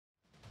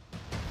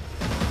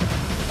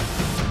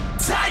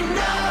Tighten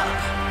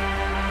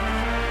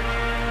up.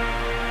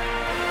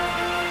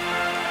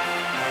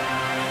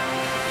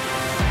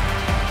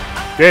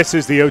 This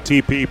is the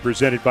OTP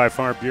presented by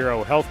Farm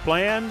Bureau Health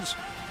Plans.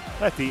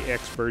 Let the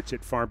experts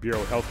at Farm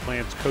Bureau Health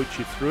Plans coach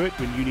you through it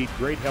when you need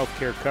great health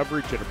care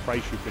coverage at a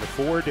price you can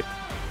afford.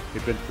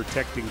 They've been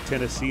protecting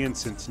Tennesseans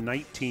since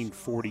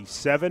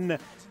 1947.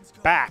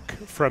 Back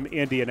from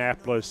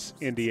Indianapolis,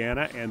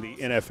 Indiana, and the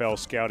NFL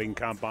Scouting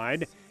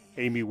Combine,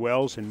 Amy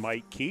Wells and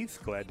Mike Keith,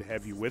 glad to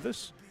have you with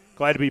us.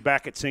 Glad to be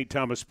back at St.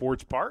 Thomas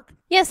Sports Park.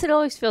 Yes, it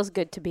always feels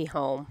good to be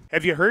home.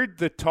 Have you heard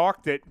the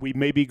talk that we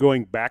may be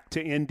going back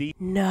to Indy?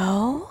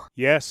 No.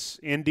 Yes,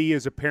 Indy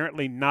is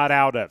apparently not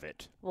out of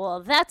it.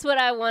 Well, that's what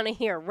I want to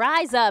hear.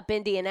 Rise up,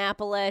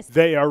 Indianapolis.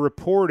 They are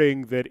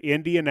reporting that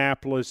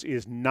Indianapolis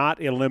is not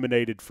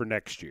eliminated for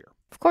next year.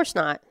 Of course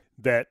not.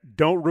 That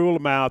don't rule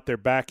them out. They're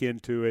back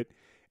into it.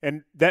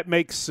 And that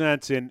makes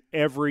sense in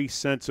every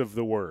sense of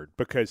the word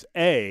because,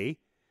 A,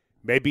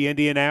 maybe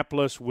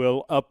Indianapolis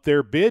will up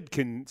their bid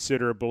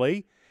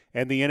considerably,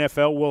 and the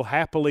NFL will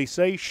happily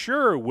say,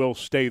 sure, we'll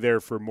stay there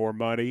for more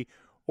money.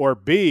 Or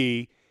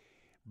B,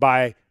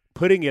 by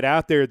putting it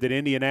out there that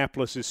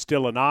Indianapolis is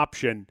still an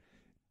option,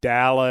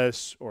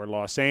 Dallas or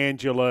Los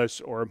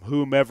Angeles or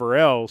whomever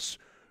else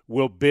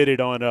will bid it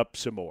on up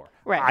some more.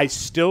 Right. I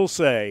still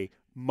say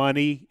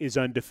money is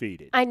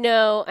undefeated. I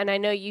know, and I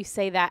know you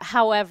say that.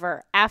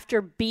 However,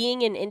 after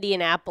being in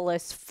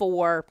Indianapolis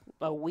for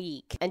a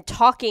week and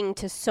talking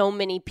to so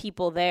many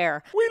people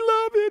there, We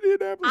love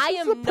Indianapolis. I It's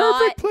am the perfect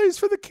not- place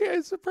for the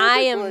kids. I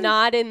am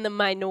not in the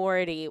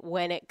minority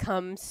when it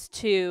comes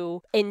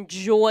to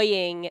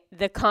enjoying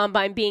the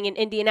combine being in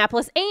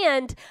Indianapolis.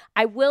 And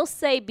I will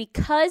say,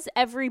 because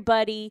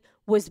everybody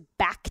was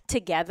back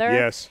together,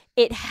 Yes.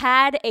 it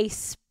had a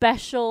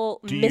special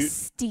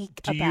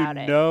mystique Do about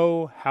you it.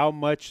 know how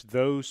much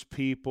those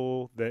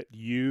people that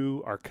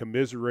you are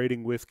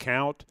commiserating with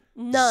count?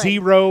 None.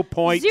 0.0.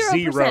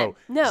 0%.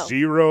 No.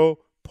 0.0.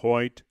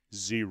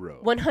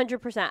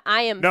 100%.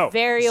 I am No,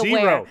 very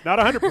zero, aware. not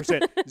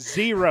 100%.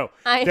 Zero.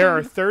 I There am-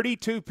 are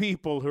 32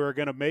 people who are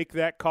going to make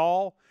that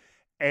call,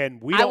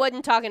 and we I don't.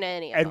 wasn't talking to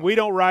any of them. And we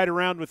don't ride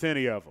around with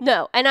any of them.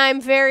 No, and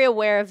I'm very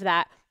aware of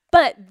that.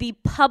 But the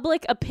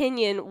public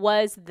opinion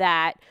was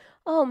that,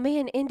 oh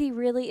man, Indy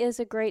really is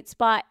a great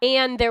spot.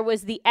 And there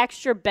was the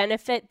extra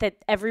benefit that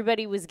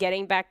everybody was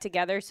getting back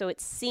together. So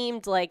it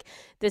seemed like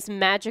this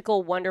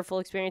magical, wonderful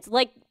experience.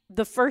 Like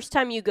the first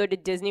time you go to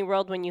Disney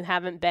World when you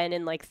haven't been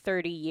in like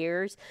 30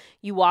 years,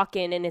 you walk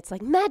in and it's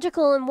like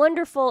magical and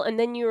wonderful. And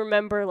then you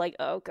remember like,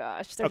 oh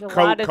gosh, there's a Coke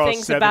lot of costs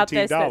things about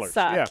this that $17.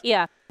 suck.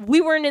 Yeah. We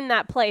weren't in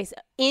that place.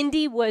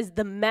 Indy was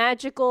the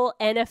magical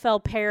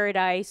NFL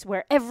paradise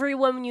where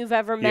everyone you've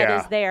ever met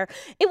Yeah. is there.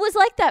 It was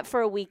like that for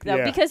a week, though,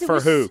 Yeah. because it For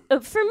was who?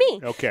 For me.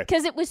 Okay.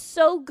 Because it was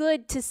so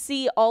good to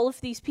see all of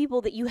these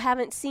people that you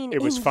haven't seen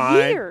It was in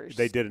fine. years.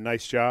 They did a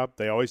nice job.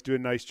 They always do a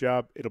nice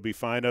job. It'll be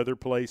fine other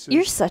places.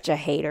 You're such a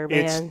hater,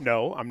 man.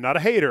 No, I'm not a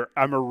hater.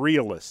 I'm a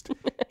realist.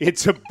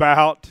 It's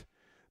about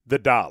the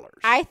dollars.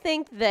 I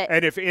think that.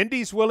 And if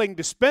Indy's willing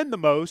to spend the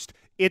most,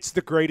 it's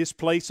the greatest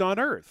place on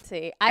earth.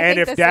 See, I And think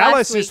if this Dallas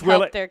last week is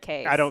willing, helped their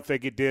case. I don't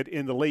think it did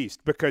in the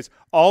least because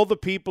all the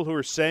people who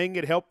are saying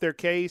it helped their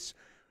case,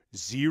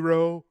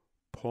 0.0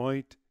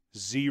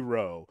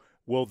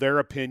 will their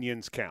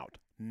opinions count.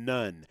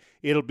 None.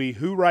 It'll be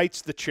who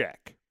writes the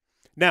check.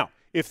 Now,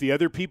 if the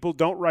other people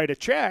don't write a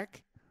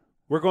check,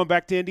 we're going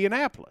back to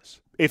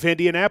Indianapolis. If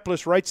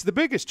Indianapolis writes the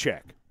biggest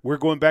check, we're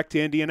going back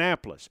to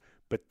Indianapolis.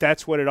 But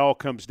that's what it all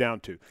comes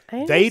down to.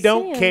 They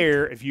don't understand.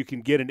 care if you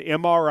can get an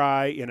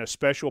MRI in a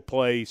special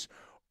place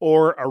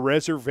or a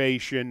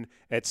reservation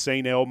at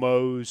St.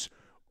 Elmo's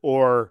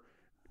or,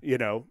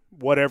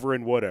 whatever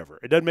and whatever.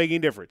 It doesn't make any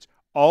difference.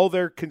 All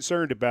they're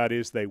concerned about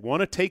is they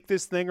want to take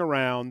this thing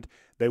around.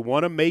 They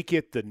want to make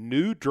it the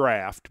new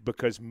draft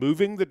because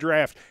moving the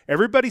draft,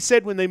 everybody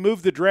said when they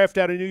moved the draft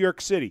out of New York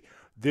City,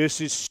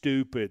 this is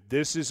stupid.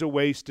 This is a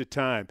waste of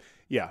time.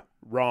 Yeah,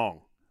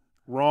 wrong.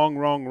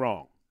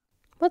 Wrong.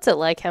 What's it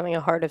like having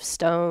a heart of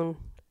stone?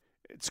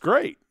 It's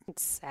great.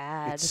 It's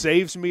sad. It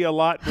saves me a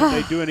lot when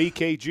they do an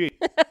EKG.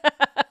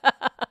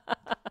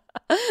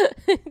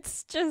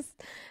 It's just,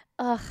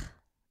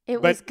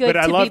 it was good But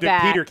I to loved be it.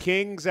 back. Peter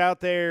King's out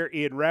there,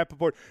 Ian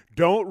Rappaport.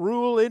 Don't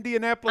rule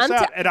Indianapolis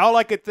I'm out. And all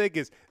I could think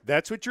is,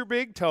 that's what you're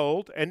being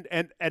told. And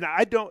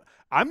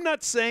I'm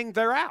not saying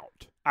they're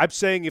out. I'm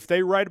saying if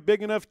they write a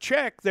big enough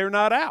check, they're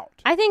not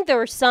out. I think there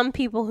were some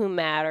people who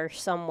matter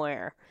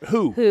somewhere.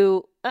 Who?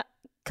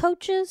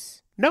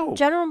 Coaches? No.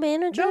 General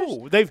managers?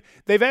 No.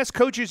 They've asked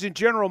coaches and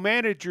general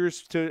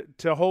managers to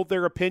hold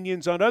their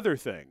opinions on other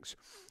things.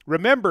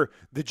 Remember,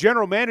 the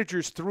general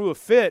managers threw a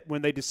fit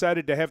when they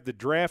decided to have the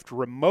draft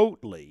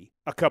remotely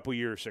a couple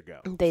years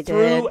ago. They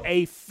Threw did.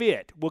 a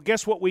fit. Well,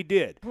 guess what we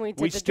did? We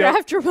did the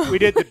draft remotely. We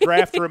did the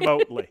draft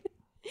remotely.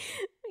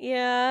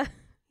 Yeah,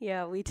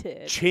 we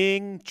did.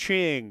 Ching.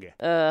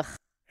 Ugh.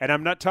 And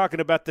I'm not talking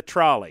about the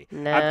trolley.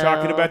 No. I'm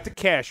talking about the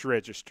cash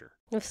register.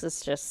 This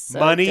is just so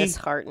Money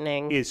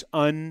disheartening. is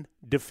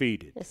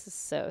undefeated. This is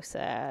so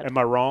sad. Am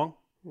I wrong?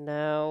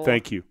 No.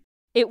 Thank you.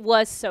 It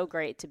was so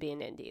great to be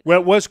in Indy.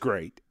 Well, it was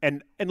great.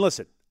 And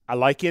listen, I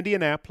like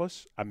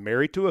Indianapolis. I'm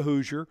married to a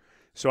Hoosier,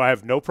 so I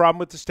have no problem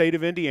with the state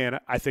of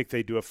Indiana. I think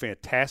they do a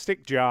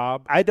fantastic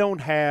job. I don't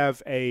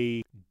have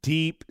a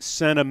deep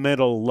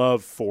sentimental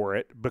love for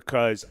it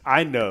because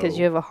I know. Because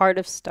you have a heart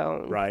of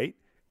stone. Right.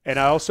 And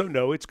I also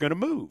know it's going to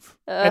move.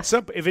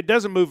 If it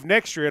doesn't move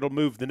next year, it'll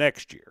move the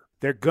next year.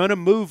 They're going to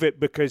move it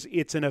because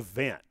it's an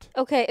event.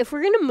 Okay, if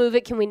we're going to move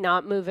it, can we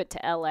not move it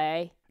to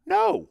L.A.?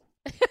 No.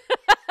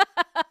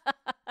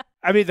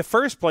 I mean, the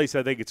first place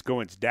I think it's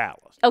going is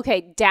Dallas.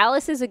 Okay,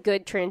 Dallas is a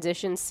good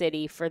transition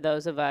city for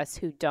those of us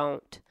who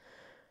don't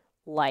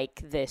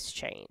like this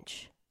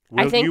change.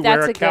 Will I think you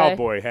that's wear a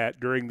cowboy hat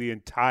during the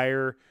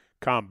entire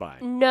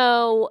combine?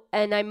 No,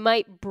 and I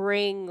might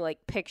bring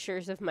like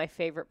pictures of my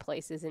favorite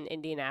places in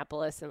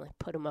Indianapolis and like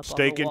put them up on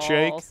the walls. Steak and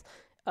Shake?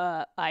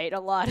 I ate a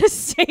lot of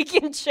Steak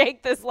and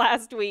Shake this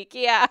last week,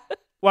 yeah.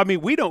 Well, I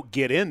mean, we don't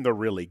get in the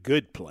really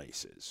good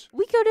places.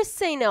 We go to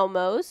St.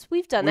 Elmo's.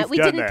 We've done that. We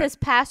didn't this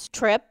past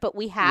trip, but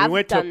we have done that. We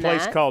went to a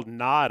place called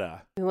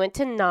Nada. We went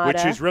to Nada.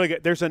 Which is really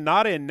good. There's a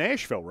Nada in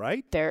Nashville,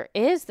 right? There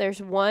is.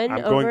 There's one I'm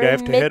over going to have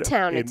in to hit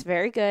Midtown. It's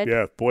very good.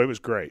 Yeah, boy, it was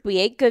great. We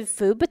ate good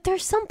food, but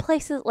there's some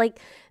places like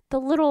the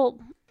little...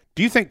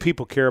 Do you think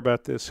people care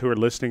about this who are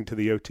listening to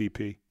the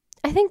OTP?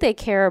 I think they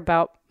care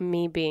about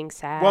me being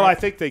sad. Well, I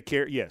think they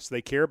care. Yes,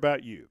 they care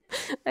about you.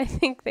 I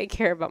think they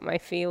care about my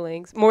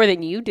feelings more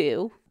than you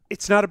do.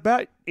 It's not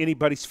about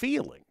anybody's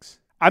feelings.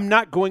 I'm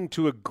not going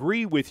to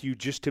agree with you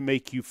just to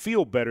make you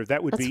feel better.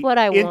 That would be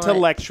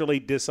intellectually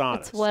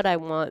dishonest. That's what I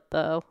want,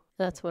 though.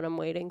 That's what I'm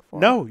waiting for.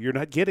 No, you're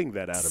not getting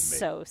that out of me.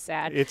 So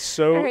sad. It's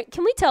so... All right,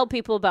 can we tell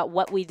people about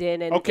what we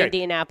did in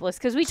Indianapolis?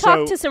 Because we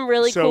talked to some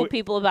really cool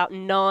people about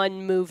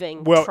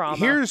non-moving trauma. Well,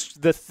 here's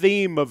the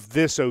theme of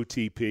this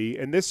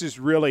OTP, and this is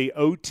really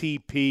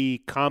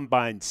OTP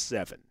Combine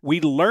 7.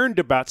 We learned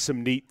about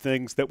some neat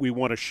things that we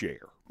want to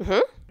share.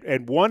 Mm-hmm.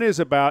 And one is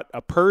about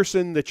a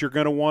person that you're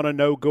going to want to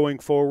know going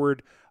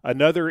forward.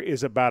 Another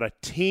is about a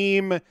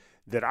team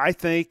that I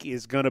think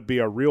is going to be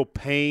a real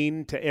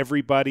pain to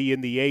everybody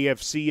in the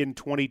AFC in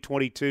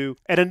 2022.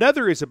 And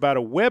another is about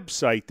a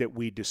website that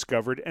we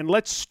discovered. And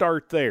let's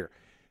start there.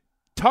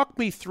 Talk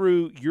me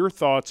through your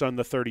thoughts on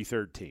the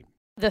 33rd team.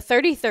 The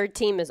 33rd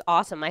team is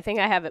awesome. I think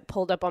I have it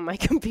pulled up on my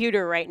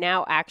computer right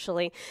now,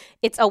 actually.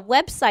 It's a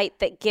website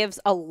that gives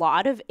a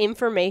lot of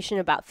information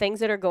about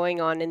things that are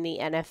going on in the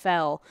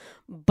NFL,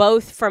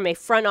 both from a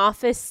front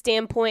office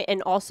standpoint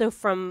and also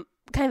from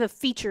kind of a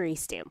feature-y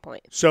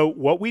standpoint. So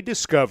what we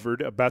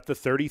discovered about the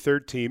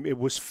 33rd team, it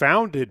was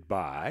founded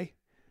by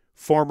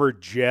former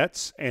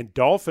Jets and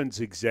Dolphins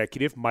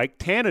executive Mike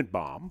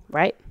Tannenbaum,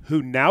 right,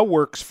 who now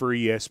works for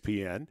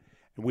ESPN.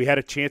 And we had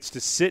a chance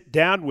to sit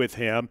down with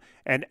him.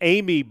 And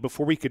Amy,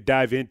 before we could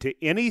dive into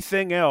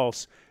anything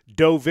else,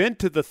 dove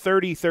into the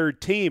 33rd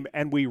team,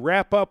 and we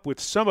wrap up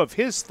with some of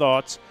his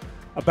thoughts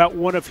about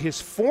one of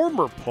his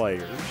former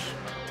players,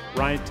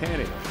 Ryan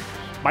Tannehill.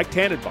 Mike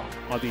Tannenbaum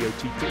on the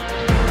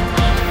OTP.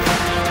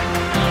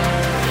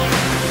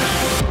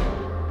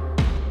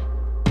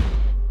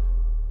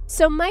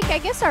 So, Mike, I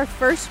guess our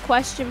first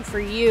question for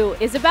you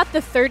is about the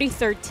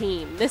 33rd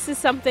team. This is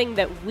something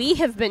that we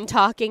have been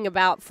talking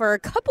about for a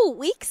couple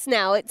weeks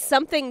now. It's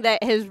something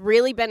that has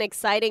really been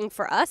exciting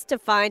for us to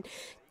find.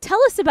 Tell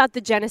us about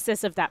the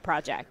genesis of that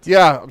project.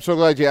 Yeah, I'm so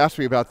glad you asked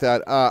me about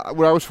that.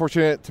 When I was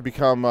fortunate to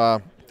become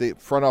the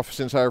front office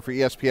insider for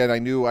ESPN, I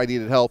knew I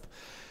needed help.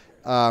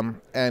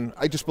 And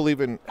I just believe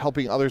in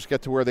helping others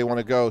get to where they want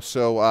to go.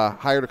 So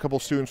hired a couple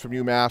students from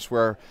UMass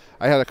where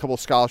I had a couple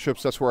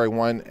scholarships. That's where I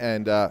won.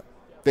 And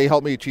they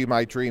helped me achieve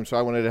my dream, so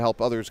I wanted to help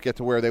others get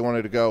to where they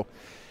wanted to go.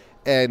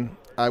 And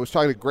I was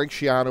talking to Greg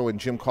Schiano and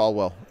Jim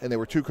Caldwell, and they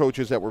were two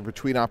coaches that were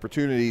between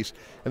opportunities.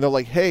 And they're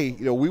like, hey,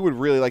 we would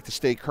really like to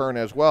stay current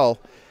as well.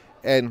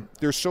 And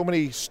there's so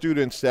many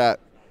students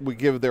that would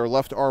give their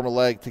left arm a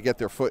leg to get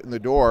their foot in the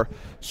door.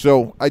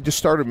 So I just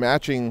started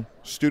matching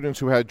students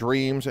who had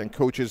dreams and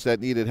coaches that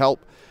needed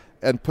help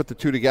and put the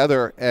two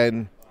together.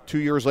 And 2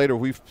 years later,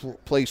 we've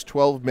placed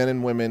 12 men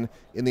and women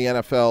in the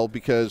NFL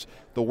because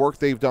the work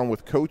they've done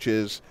with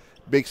coaches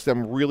makes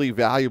them really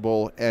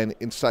valuable and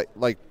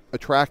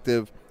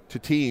attractive to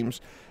teams.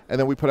 And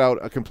then we put out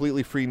a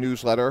completely free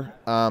newsletter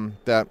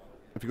that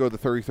if you go to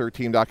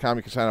the33rdteam.com,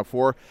 you can sign up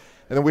for.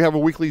 And then we have a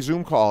weekly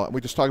Zoom call, and we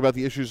just talk about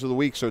the issues of the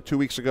week. So 2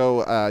 weeks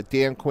ago,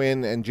 Dan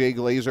Quinn and Jay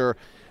Glazer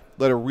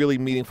led a really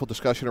meaningful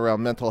discussion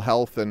around mental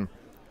health and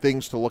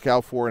things to look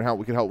out for and how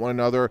we can help one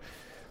another.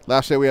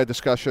 Last day we had a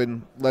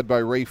discussion led by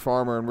Ray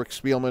Farmer and Rick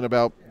Spielman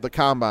about the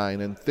combine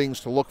and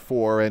things to look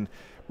for. And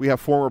we have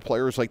former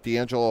players like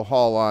D'Angelo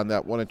Hall on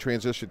that want to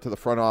transition to the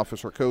front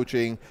office or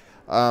coaching.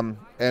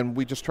 And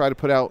we just try to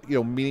put out,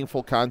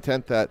 meaningful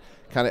content that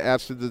kind of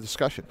adds to the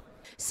discussion.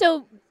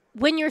 So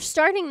when you're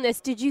starting this,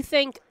 did you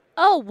think,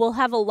 oh, we'll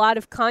have a lot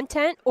of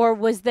content? Or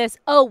was this,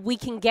 oh, we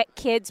can get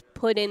kids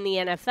put in the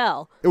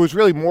NFL? It was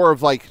really more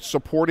of like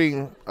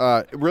supporting.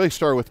 It really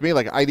started with me.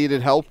 Like I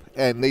needed help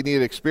and they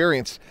needed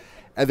experience.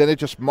 And then it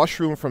just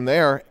mushroomed from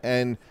there,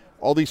 and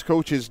all these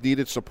coaches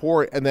needed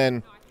support. And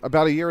then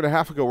about a year and a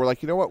half ago, we're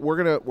like, you know what, we're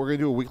gonna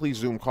do a weekly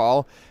Zoom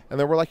call, and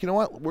then we're like, you know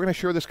what, we're gonna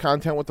share this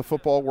content with the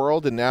football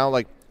world, and now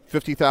like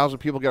 50,000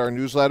 people get our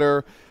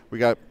newsletter. We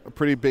got a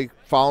pretty big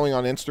following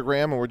on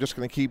Instagram, and we're just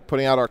gonna keep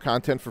putting out our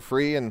content for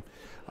free and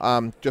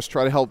just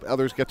try to help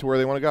others get to where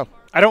they want to go.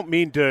 I don't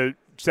mean to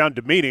sound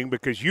demeaning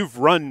because you've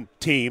run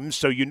teams,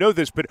 so you know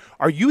this, but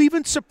are you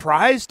even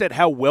surprised at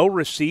how well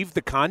received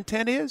the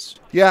content is?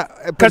 Yeah,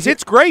 because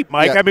it's great,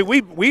 Mike. Yeah. I mean,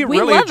 we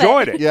really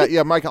enjoyed it.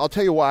 Yeah, Mike. I'll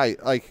tell you why.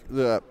 Like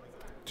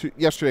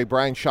yesterday,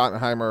 Brian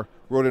Schottenheimer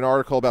wrote an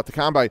article about the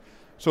combine.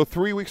 So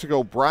 3 weeks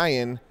ago,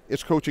 Brian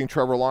is coaching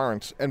Trevor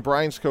Lawrence, and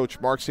Brian's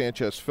coached Mark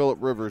Sanchez, Phillip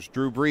Rivers,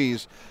 Drew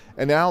Brees,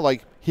 and now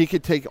like he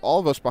could take all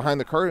of us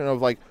behind the curtain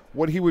of like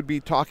what he would be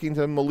talking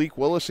to Malik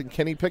Willis and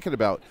Kenny Pickett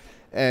about.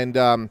 And,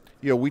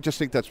 we just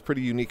think that's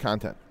pretty unique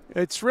content.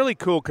 It's really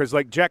cool because,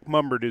 like, Jack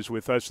Mumbert is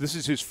with us. This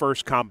is his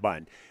first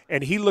combine,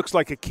 and he looks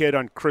like a kid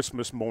on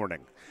Christmas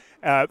morning.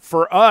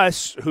 For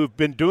us who've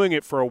been doing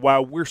it for a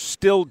while, we're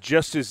still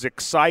just as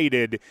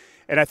excited.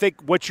 And I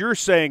think what you're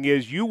saying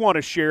is you want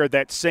to share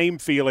that same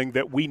feeling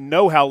that we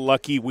know how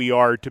lucky we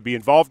are to be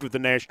involved with the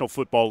National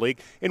Football League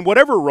in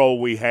whatever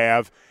role we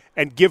have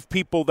and give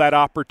people that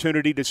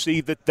opportunity to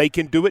see that they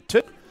can do it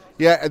too.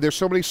 Yeah, and there's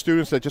so many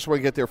students that just want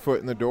to get their foot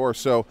in the door.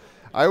 So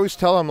I always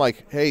tell them,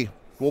 like, hey,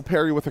 we'll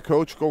pair you with a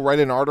coach. Go write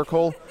an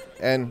article,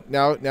 and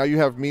now you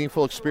have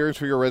meaningful experience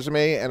for your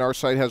resume, and our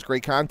site has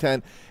great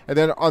content. And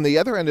then on the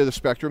other end of the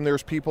spectrum,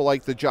 there's people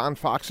like the John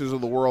Foxes of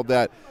the world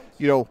that,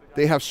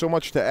 they have so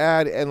much to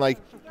add. And, like,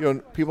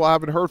 people I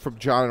haven't heard from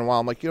John in a while.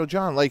 I'm like,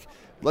 John, like,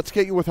 let's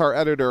get you with our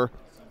editor,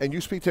 and you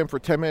speak to him for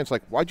 10 minutes.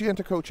 Like, why'd you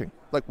enter coaching?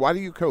 Like, why do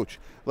you coach?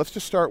 Let's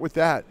just start with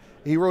that.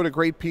 He wrote a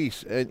great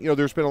piece. And,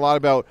 there's been a lot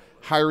about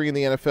hiring in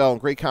the NFL and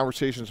great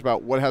conversations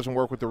about what hasn't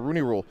worked with the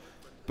Rooney Rule.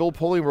 Bill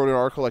Pulley wrote an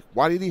article like,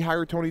 why did he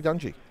hire Tony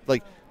Dungy?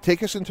 Like,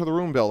 take us into the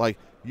room, Bill. Like,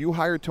 you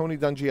hired Tony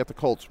Dungy at the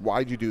Colts.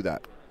 Why'd you do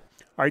that?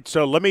 All right,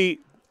 so let me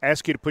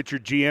ask you to put your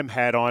GM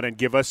hat on and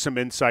give us some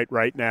insight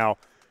right now.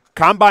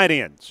 Combine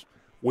ends.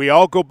 We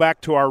all go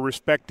back to our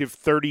respective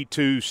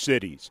 32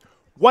 cities.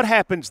 What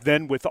happens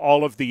then with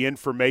all of the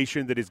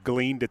information that is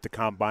gleaned at the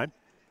Combine?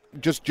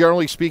 Just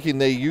generally speaking,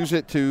 they use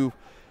it to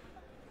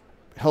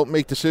help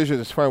make decisions.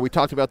 It's funny, we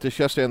talked about this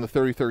yesterday on the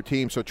 33rd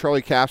team. So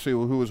Charlie Cassidy,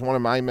 who was one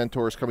of my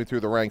mentors coming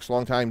through the ranks,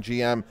 longtime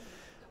GM,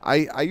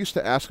 I used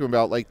to ask him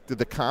about, like, did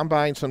the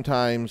Combine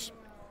sometimes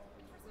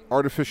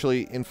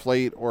artificially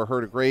inflate or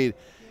hurt a grade?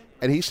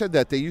 And he said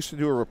that they used to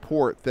do a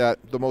report that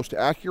the most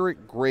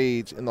accurate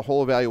grades in the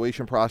whole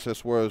evaluation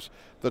process was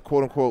the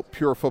quote-unquote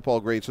pure football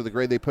grade, so the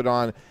grade they put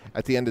on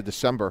at the end of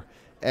December.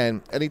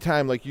 And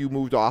anytime, like, you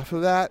moved off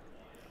of that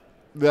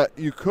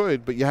you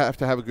could, but you have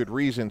to have a good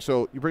reason.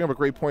 So you bring up a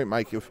great point,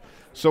 Mike. If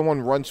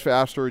someone runs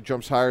faster or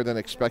jumps higher than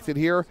expected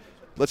here,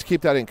 let's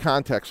keep that in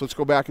context. Let's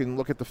go back and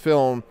look at the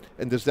film,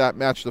 and does that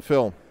match the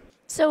film?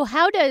 So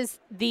how does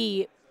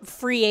the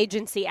free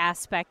agency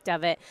aspect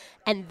of it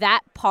and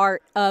that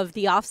part of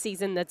the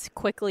offseason that's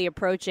quickly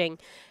approaching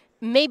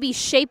maybe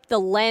shape the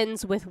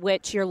lens with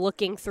which you're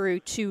looking through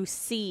to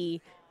see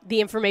the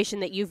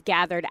information that you've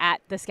gathered at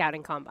the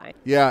Scouting Combine?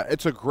 Yeah,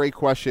 it's a great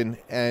question.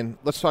 And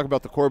let's talk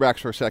about the quarterbacks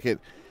for a second.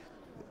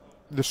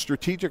 The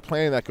strategic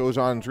planning that goes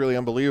on is really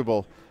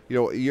unbelievable.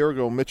 A year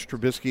ago, Mitch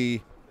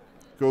Trubisky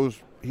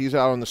he's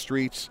out on the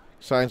streets,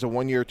 signs a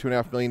 1-year,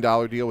 $2.5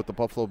 million deal with the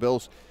Buffalo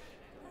Bills.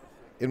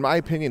 In my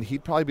opinion,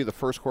 he'd probably be the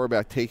first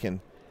quarterback taken.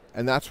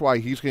 And that's why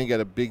he's going to get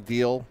a big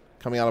deal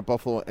coming out of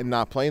Buffalo and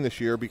not playing this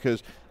year,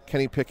 because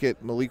Kenny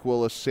Pickett, Malik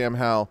Willis, Sam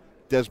Howell,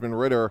 Desmond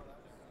Ridder,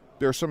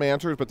 there are some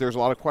answers, but there's a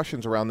lot of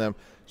questions around them.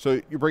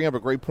 So you bring up a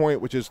great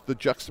point, which is the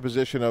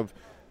juxtaposition of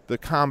the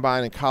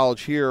Combine and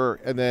college here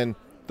and then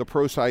the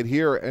pro side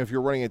here. And if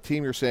you're running a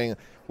team, you're saying,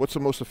 what's the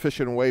most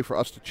efficient way for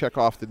us to check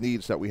off the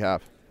needs that we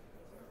have?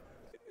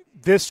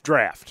 This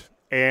draft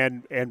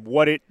and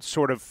what it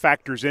sort of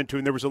factors into.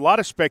 And there was a lot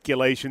of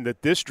speculation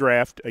that this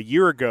draft a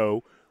year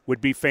ago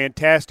would be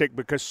fantastic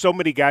because so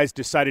many guys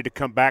decided to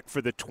come back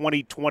for the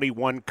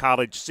 2021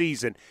 college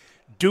season.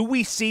 Do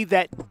we see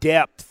that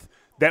depth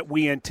that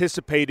we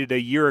anticipated a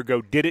year ago?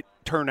 Did it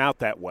turn out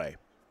that way?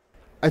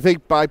 I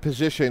think by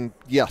position,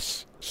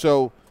 yes.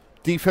 So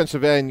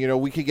defensive end,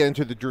 we could get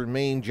into the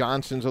Jermaine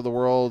Johnsons of the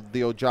world,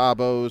 the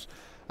Ojabos.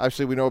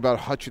 Obviously, we know about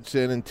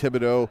Hutchinson and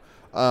Thibodeau.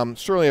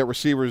 Certainly at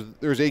receivers,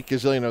 there's 8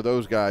 gazillion of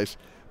those guys.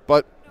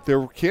 But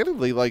they're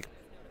candidly, like,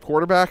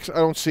 quarterbacks, I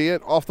don't see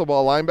it.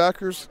 Off-the-ball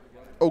linebackers,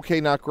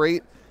 okay, not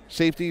great.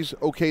 Safeties,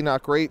 okay,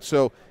 not great.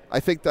 So I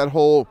think that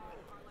whole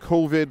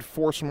COVID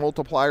force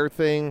multiplier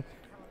thing,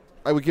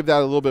 I would give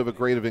that a little bit of a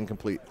grade of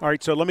incomplete. All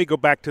right, so let me go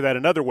back to that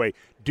another way.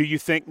 Do you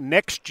think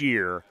next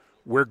year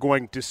we're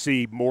going to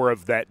see more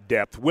of that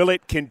depth? Will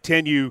it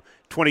continue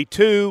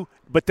 22,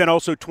 but then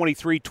also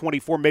 23,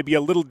 24, maybe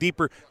a little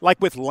deeper, like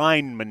with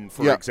linemen,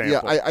 for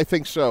example? Yeah, I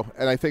think so.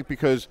 And I think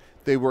because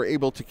they were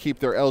able to keep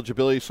their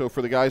eligibility, so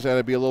for the guys that had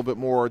to be a little bit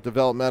more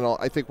developmental,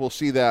 I think we'll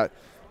see that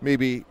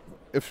maybe,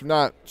 if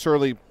not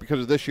certainly because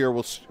of this year,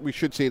 we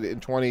should see it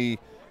in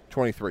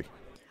 2023.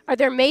 Are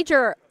there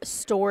major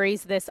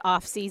stories this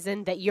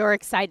offseason that you're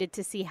excited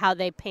to see how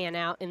they pan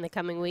out in the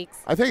coming weeks?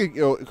 I think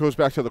it goes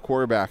back to the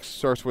quarterbacks.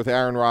 Starts with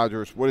Aaron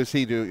Rodgers. What does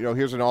he do?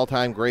 Here's an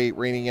all-time great,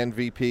 reigning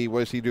MVP. What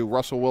does he do?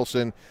 Russell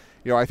Wilson.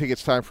 I think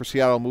it's time for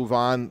Seattle to move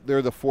on.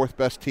 They're the fourth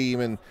best team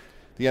in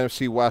the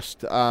NFC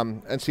West,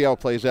 and see how it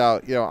plays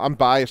out. I'm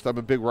biased. I'm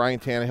a big Ryan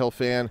Tannehill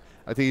fan.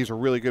 I think he's a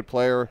really good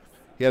player.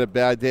 He had a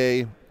bad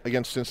day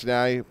against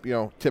Cincinnati,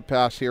 tip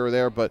pass here or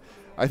there, but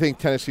I think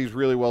Tennessee's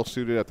really well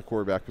suited at the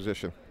quarterback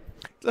position.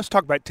 Let's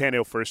talk about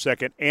Tannehill for a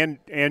second,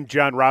 and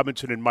John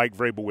Robinson and Mike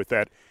Vrabel with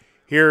that.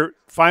 Here,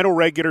 final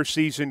regular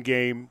season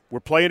game. We're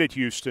playing at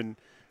Houston,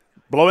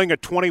 blowing a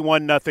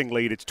 21-0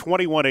 lead. It's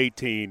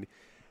 21-18.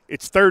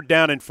 It's third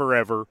down and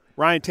forever.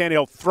 Ryan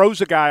Tannehill throws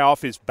a guy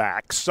off his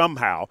back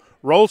somehow,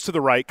 rolls to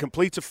the right,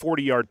 completes a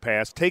 40-yard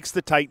pass, takes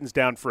the Titans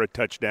down for a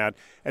touchdown,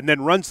 and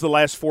then runs the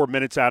last 4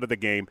 minutes out of the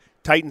game.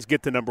 Titans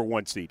get the number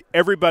 1 seed.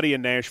 Everybody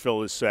in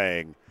Nashville is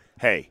saying,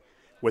 hey,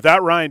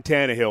 without Ryan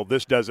Tannehill,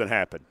 this doesn't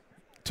happen.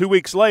 2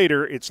 weeks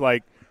later, it's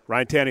like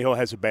Ryan Tannehill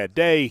has a bad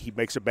day. He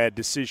makes a bad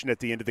decision at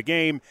the end of the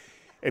game.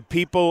 And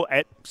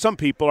some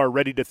people are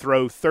ready to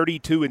throw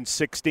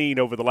 32-16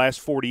 over the last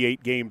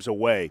 48 games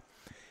away.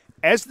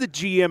 As the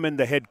GM and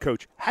the head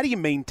coach, how do you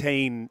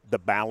maintain the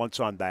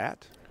balance on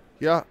that?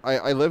 Yeah,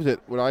 I lived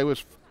it. When I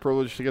was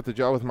privileged to get the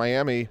job with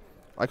Miami,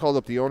 I called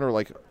up the owner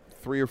like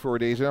 3 or 4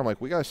 days in. I'm like,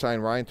 we got to sign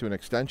Ryan to an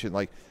extension.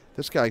 Like,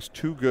 this guy's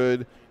too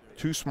good,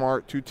 too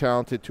smart, too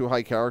talented, too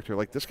high character.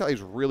 Like, this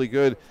guy's really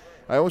good.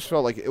 I always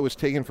felt like it was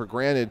taken for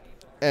granted.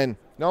 And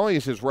not only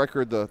is his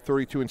record, the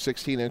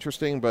 32-16,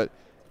 interesting, but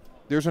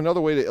there's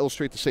another way to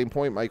illustrate the same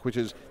point, Mike, which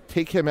is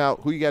take him out.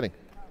 Who are you getting?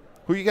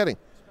 Who are you getting?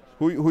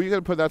 Who are you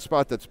going to put in that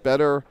spot that's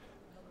better,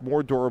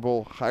 more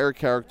durable, higher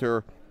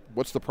character?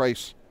 What's the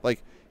price?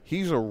 Like,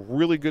 he's a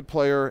really good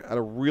player at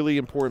a really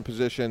important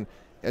position,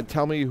 and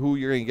tell me who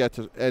you're going to get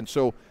to. And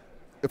so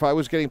if I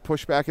was getting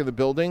pushed back in the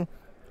building,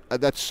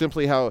 that's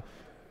simply how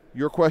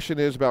your question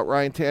is about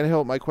Ryan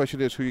Tannehill. My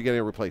question is who you're going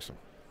to replace him.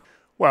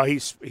 Well,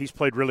 he's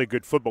played really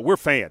good football. We're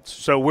fans,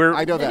 so we're.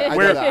 I know that.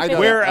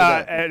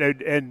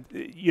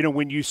 And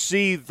when you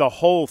see the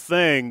whole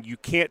thing, you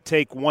can't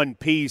take one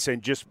piece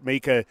and just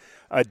make a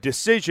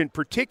decision.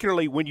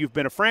 Particularly when you've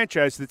been a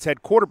franchise that's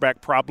had quarterback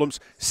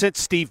problems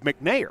since Steve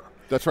McNair.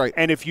 That's right.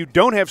 And if you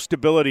don't have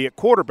stability at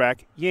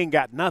quarterback, you ain't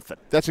got nothing.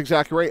 That's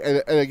exactly right.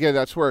 And again,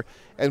 that's where.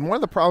 And one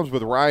of the problems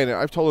with Ryan, and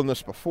I've told him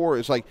this before,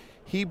 is like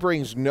he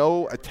brings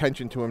no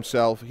attention to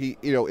himself.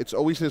 It's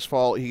always his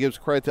fault. He gives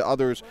credit to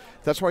others.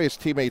 That's why his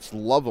teammates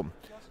love him.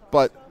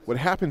 But what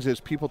happens is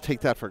people take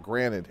that for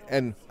granted.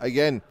 And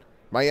again,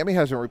 Miami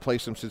hasn't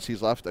replaced him since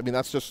he's left. I mean,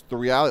 that's just the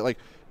reality. Like,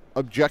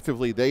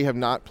 objectively, they have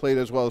not played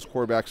as well as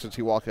quarterbacks since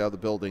he walked out of the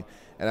building.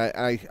 And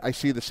I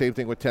see the same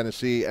thing with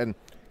Tennessee. And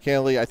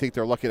candidly, I think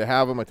they're lucky to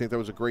have him. I think that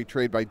was a great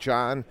trade by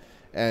John,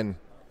 and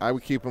I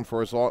would keep him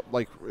for as long,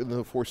 like in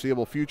the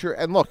foreseeable future.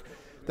 And look,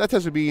 that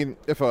doesn't mean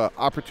if a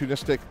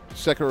opportunistic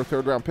second or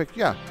third round pick,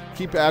 yeah,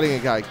 keep adding a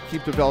guy,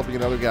 keep developing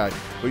another guy,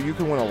 but you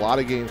can win a lot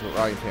of games with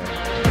Ryan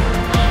Tannehill.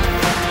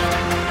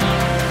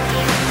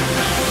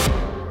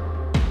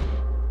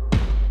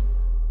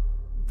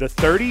 The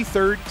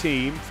 33rd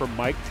team from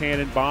Mike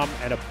Tannenbaum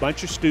and a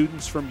bunch of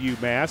students from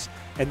UMass,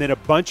 and then a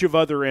bunch of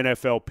other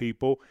NFL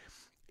people.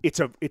 It's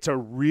a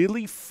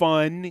really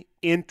fun,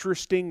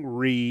 interesting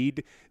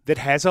read that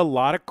has a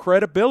lot of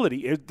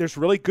credibility. There's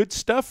really good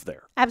stuff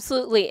there.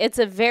 Absolutely. It's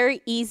a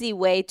very easy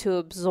way to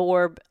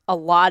absorb a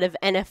lot of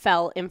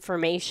NFL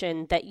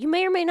information that you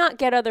may or may not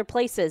get other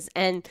places.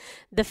 And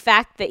the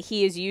fact that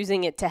he is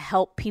using it to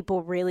help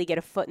people really get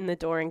a foot in the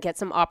door and get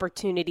some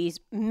opportunities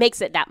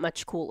makes it that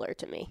much cooler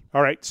to me.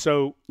 All right.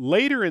 So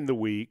later in the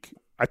week,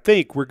 I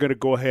think we're going to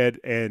go ahead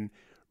and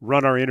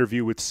run our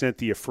interview with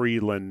Cynthia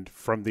Freeland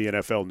from the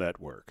NFL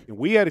Network. And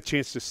we had a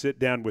chance to sit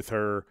down with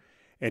her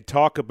and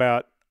talk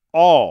about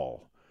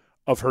all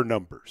of her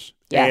numbers.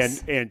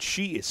 Yes. And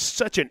she is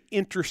such an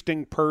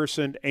interesting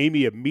person.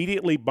 Amy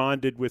immediately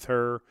bonded with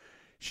her.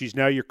 She's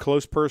now your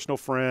close personal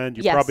friend.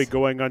 You're probably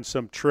going on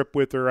some trip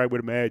with her, I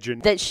would imagine.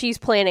 That she's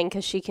planning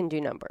because she can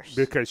do numbers.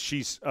 Because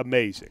she's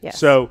amazing. Yes.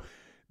 So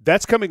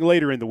that's coming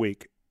later in the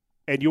week.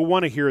 And you'll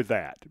want to hear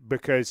that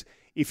because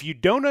if you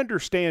don't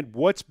understand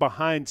what's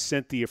behind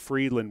Cynthia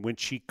Freeland when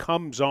she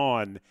comes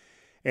on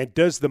and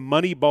does the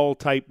Moneyball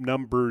type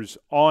numbers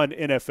on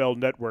NFL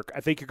Network, I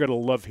think you're going to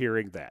love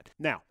hearing that.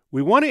 Now,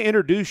 we want to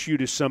introduce you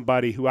to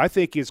somebody who I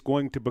think is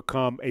going to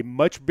become a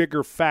much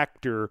bigger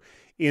factor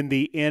in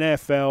the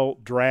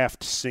NFL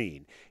draft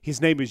scene. His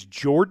name is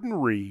Jordan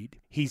Reed.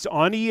 He's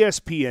on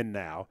ESPN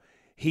now.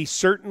 He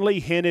certainly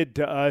hinted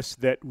to us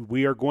that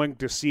we are going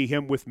to see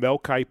him with Mel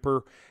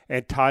Kiper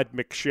and Todd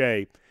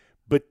McShay.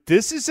 But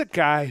this is a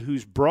guy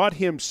who's brought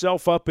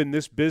himself up in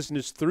this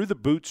business through the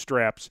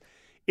bootstraps.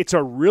 It's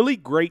a really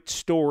great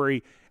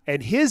story,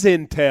 and his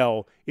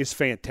intel is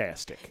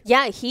fantastic.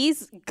 Yeah,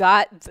 he's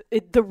got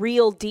the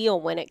real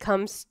deal when it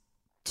comes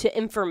to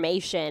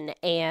information,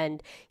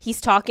 and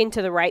he's talking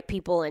to the right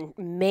people, and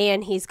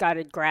man, he's got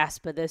a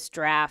grasp of this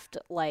draft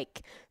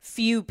like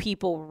few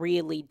people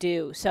really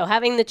do. So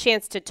having the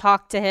chance to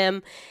talk to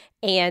him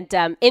and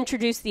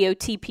introduce the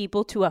OT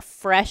people to a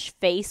fresh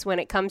face when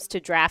it comes to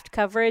draft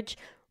coverage,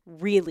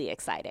 really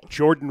exciting.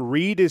 Jordan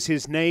Reed is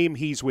his name.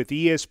 He's with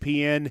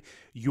ESPN.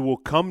 You will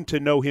come to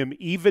know him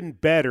even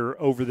better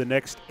over the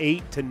next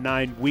 8 to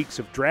 9 weeks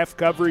of draft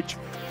coverage.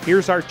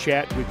 Here's our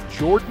chat with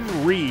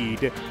Jordan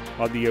Reed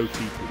on the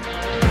OTP.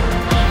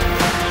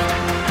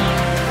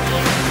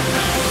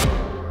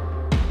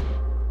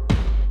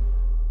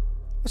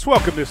 Let's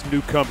welcome this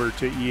newcomer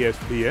to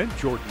ESPN,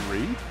 Jordan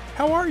Reed.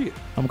 How are you?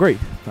 I'm great.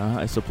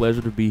 It's a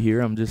pleasure to be here.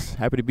 I'm just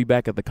happy to be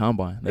back at the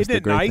Combine. That's Isn't the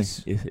it great nice?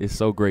 thing. It's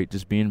so great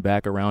just being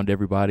back around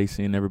everybody,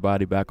 seeing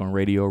everybody back on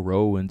Radio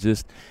Row, and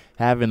just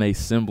having a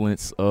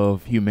semblance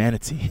of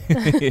humanity.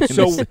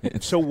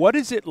 So what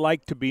is it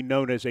like to be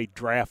known as a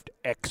draft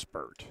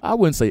expert? I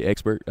wouldn't say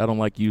expert. I don't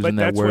like using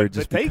that word.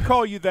 But they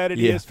call you that at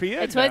ESPN.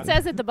 That's what it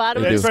says at the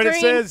bottom of That's the what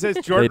screen. it says.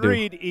 It's Jordan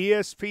Reed,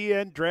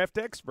 ESPN draft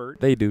expert.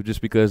 They do,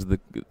 just because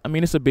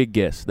it's a big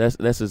guess.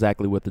 That's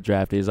exactly what the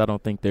draft is. I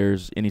don't think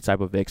there's any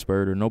type of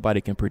expert or nobody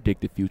can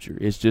predict the future.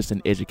 It's just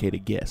an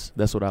educated guess.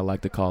 That's what I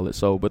like to call it.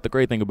 So, but the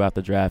great thing about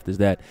the draft is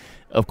that,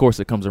 of course,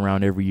 it comes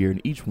around every year,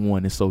 and each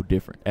one is so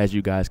different. As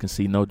you guys can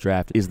see, no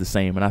draft is the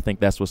same, and I think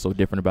that's what's so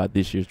different about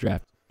this year's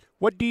draft.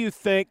 What do you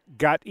think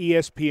got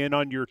ESPN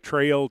on your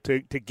trail to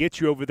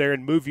get you over there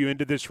and move you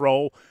into this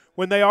role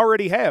when they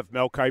already have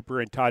Mel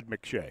Kiper and Todd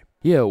McShay?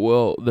 Yeah,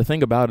 well, the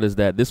thing about it is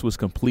that this was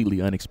completely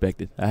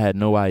unexpected. I had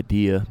no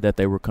idea that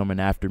they were coming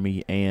after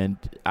me, and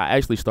I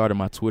actually started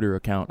my Twitter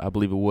account, I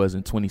believe it was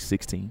in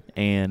 2016,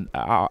 and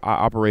I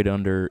operated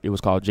under, it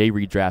was called J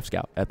Reed Draft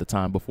Scout at the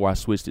time before I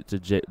switched it to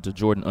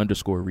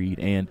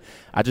Jordan_Reed, and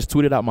I just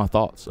tweeted out my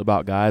thoughts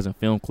about guys and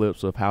film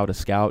clips of how to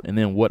scout and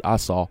then what I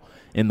saw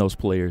in those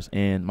players,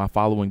 and my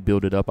following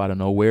built it up out of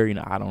nowhere.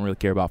 I don't really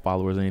care about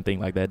followers or anything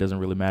like that. It doesn't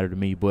really matter to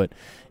me, but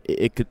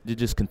it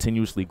just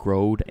continuously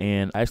growed,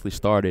 and I actually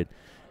started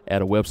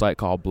at a website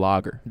called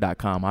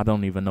blogger.com. I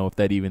don't even know if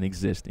that even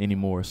exists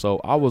anymore. So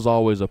I was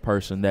always a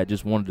person that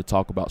just wanted to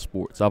talk about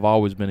sports. I've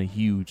always been a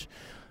huge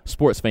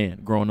sports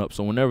fan growing up.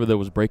 So whenever there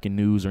was breaking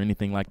news or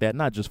anything like that,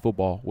 not just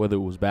football, whether it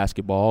was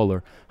basketball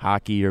or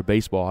hockey or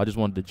baseball, I just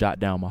wanted to jot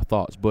down my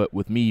thoughts. But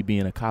with me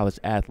being a college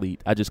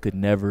athlete, I just could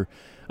never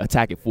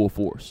attack it full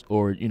force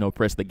or,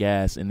 press the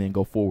gas and then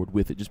go forward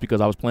with it, just because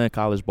I was playing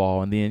college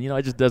ball. And then,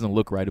 it just doesn't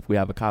look right if we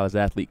have a college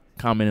athlete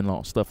commenting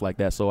on stuff like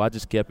that. So I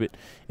just kept it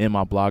in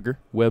my blogger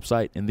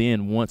website. And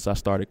then once I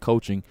started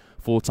coaching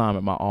full-time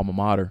at my alma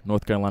mater,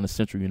 North Carolina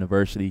Central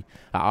University,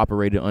 I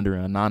operated under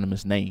an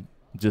anonymous name,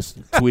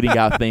 just tweeting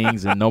out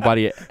things, and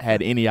nobody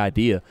had any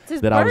idea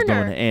that I was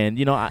doing it.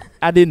 And,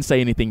 I didn't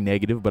say anything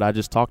negative, but I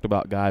just talked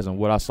about guys and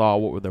what I saw,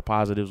 what were their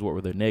positives, what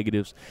were their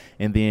negatives.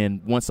 And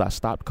then once I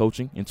stopped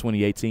coaching in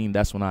 2018,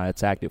 that's when I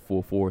attacked it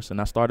full force.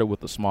 And I started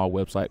with a small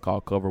website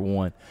called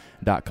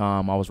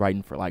cover1.com. I was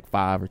writing for like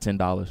 $5 or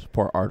 $10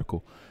 per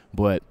article.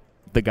 But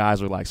the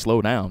guys were like,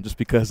 slow down, just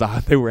because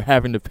they were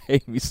having to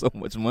pay me so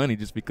much money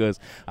just because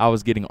I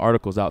was getting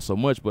articles out so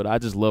much. But I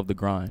just love the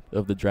grind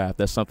of the draft.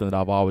 That's something that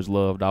I've always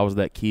loved. I was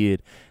that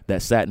kid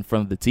that sat in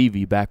front of the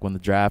TV back when the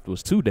draft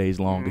was 2 days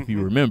long, if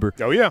you remember.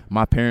 Oh, yeah.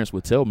 My parents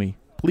would tell me,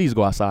 please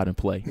go outside and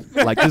play.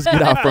 Like, just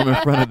get out from in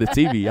front of the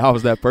TV. I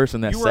was that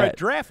person that You were a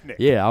draftnik.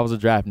 Yeah, I was a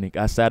draftnik.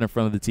 I sat in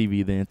front of the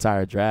TV the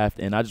entire draft,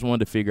 and I just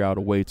wanted to figure out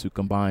a way to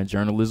combine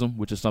journalism,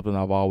 which is something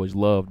I've always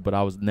loved, but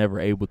I was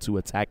never able to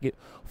attack it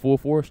full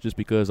force just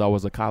because I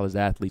was a college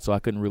athlete, so I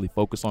couldn't really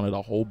focus on it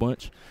a whole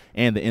bunch,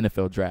 and the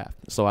NFL draft.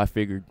 So I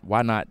figured,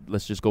 why not?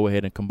 Let's just go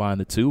ahead and combine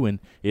the two, and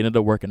it ended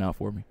up working out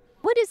for me.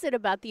 What is it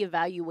about the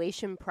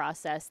evaluation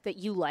process that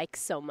you like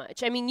so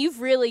much? I mean,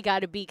 you've really got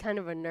to be kind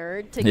of a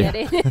nerd to get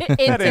into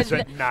That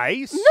isn't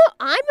nice. No,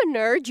 I'm a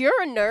nerd.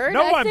 You're a nerd.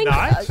 No, I'm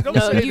not. Don't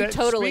no, say you that.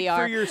 totally Speak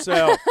are. for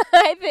yourself.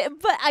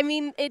 But, I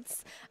mean,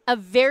 it's a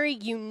very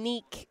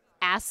unique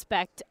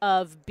aspect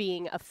of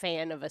being a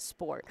fan of a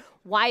sport.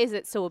 Why is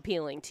it so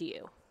appealing to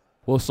you?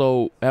 Well,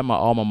 so at my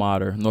alma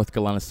mater, North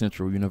Carolina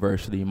Central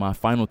University, my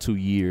final 2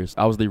 years,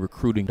 I was the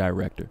recruiting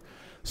director.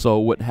 So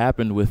what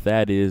happened with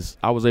that is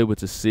I was able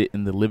to sit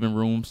in the living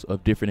rooms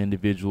of different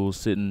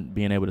individuals,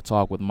 being able to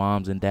talk with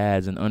moms and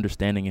dads and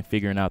understanding and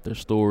figuring out their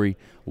story.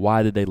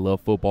 Why did they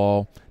love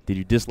football? Did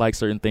you dislike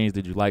certain things?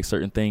 Did you like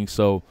certain things?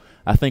 So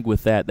I think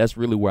with that, that's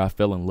really where I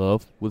fell in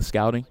love with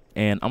scouting.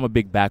 And I'm a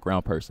big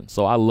background person,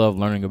 so I love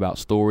learning about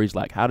stories,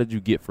 like how did you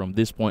get from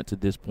this point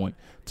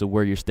to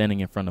where you're standing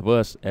in front of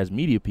us as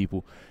media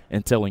people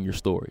and telling your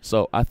story.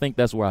 So I think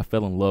that's where I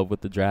fell in love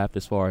with the draft,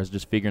 as far as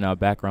just figuring out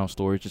background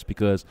stories, just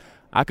because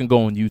I can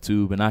go on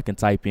YouTube and I can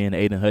type in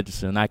Aiden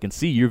Hutchinson and I can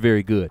see you're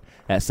very good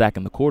at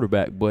sacking the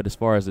quarterback. But as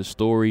far as his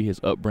story, his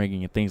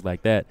upbringing and things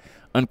like that,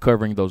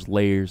 uncovering those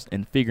layers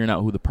and figuring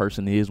out who the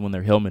person is when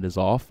their helmet is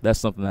off, that's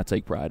something I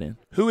take pride in.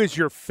 Who is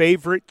your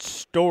favorite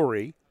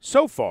story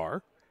so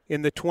far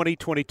in the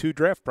 2022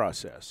 draft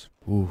process?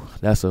 Ooh,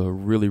 that's a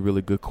really,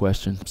 really good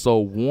question. So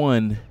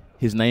one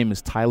His name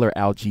is Tyler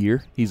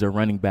Algier. He's a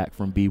running back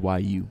from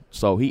BYU.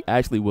 So he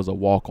actually was a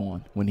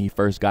walk-on when he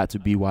first got to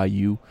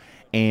BYU.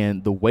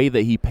 And the way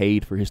that he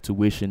paid for his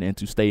tuition and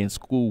to stay in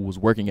school was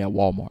working at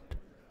Walmart.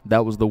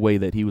 That was the way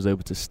that he was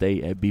able to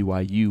stay at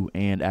BYU.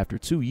 And after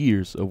 2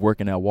 years of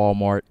working at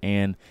Walmart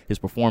and his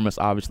performance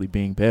obviously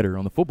being better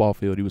on the football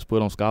field, he was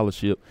put on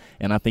scholarship.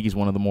 And I think he's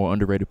one of the more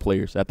underrated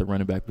players at the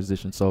running back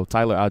position. So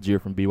Tyler Algier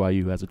from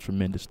BYU has a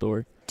tremendous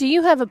story. Do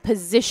you have a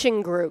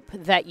position group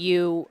that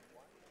you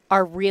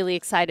are really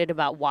excited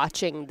about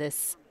watching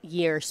this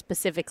year,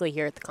 specifically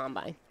here at the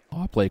Combine?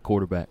 I play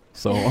quarterback,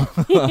 so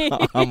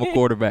I'm a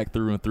quarterback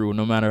through and through.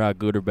 No matter how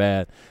good or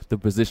bad the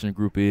position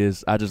group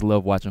is, I just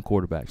love watching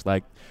quarterbacks.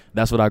 Like,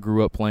 that's what I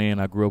grew up playing.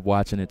 I grew up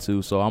watching it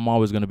too, so I'm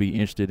always going to be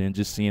interested in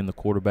just seeing the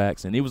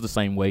quarterbacks. And it was the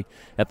same way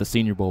at the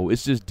Senior Bowl.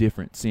 It's just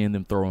different seeing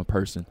them throw in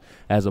person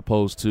as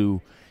opposed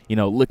to, you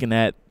know, looking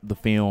at the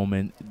film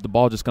and the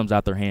ball just comes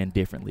out their hand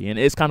differently. And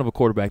it's kind of a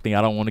quarterback thing.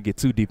 I don't want to get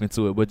too deep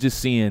into it, but just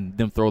seeing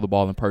them throw the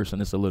ball in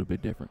person, it's a little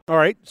bit different. All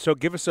right, so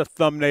give us a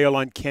thumbnail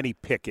on Kenny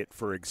Pickett,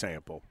 for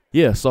example.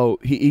 Yeah, so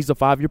he's a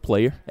 5-year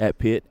player at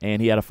Pitt, and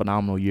he had a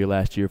phenomenal year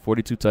last year,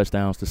 42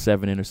 touchdowns to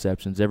 7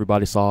 interceptions.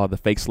 Everybody saw the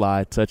fake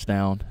slide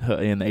touchdown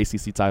in the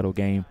ACC title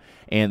game.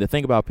 And the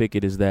thing about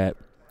Pickett is that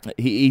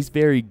he's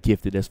very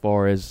gifted as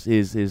far as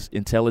his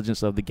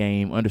intelligence of the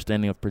game,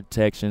 understanding of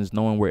protections,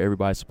 knowing where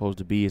everybody's supposed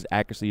to be. His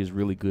accuracy is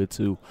really good,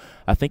 too.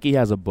 I think he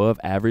has above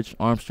average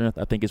arm strength.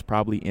 I think it's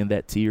probably in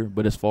that tier.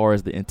 But as far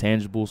as the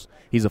intangibles,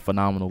 he's a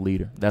phenomenal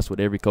leader. That's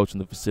what every coach in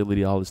the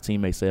facility, all his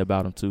teammates say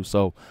about him, too.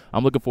 So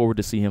I'm looking forward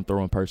to see him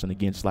throw in person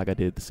again, just like I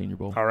did at the Senior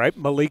Bowl. All right,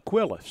 Malik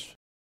Willis.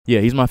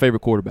 Yeah, he's my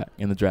favorite quarterback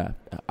in the draft.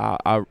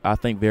 I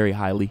think very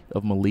highly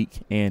of Malik,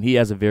 and he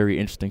has a very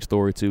interesting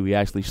story, too. He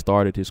actually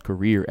started his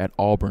career at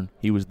Auburn.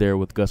 He was there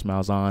with Gus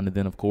Malzahn, and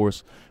then, of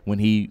course, when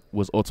he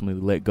was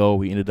ultimately let go,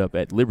 he ended up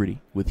at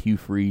Liberty with Hugh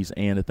Freeze.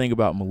 And the thing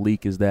about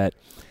Malik is that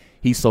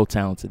he's so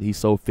talented. He's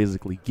so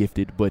physically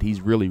gifted, but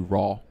he's really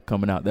raw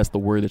coming out. That's the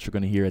word that you're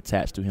going to hear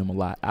attached to him a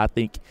lot. I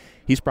think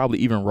he's probably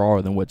even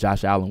rawer than what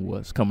Josh Allen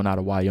was coming out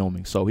of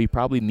Wyoming. So he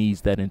probably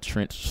needs that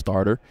entrenched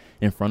starter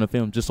in front of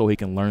him just so he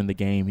can learn the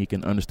game. He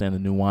can understand the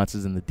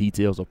nuances and the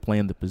details of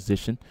playing the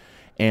position.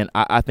 And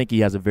I think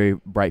he has a very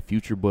bright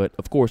future. But,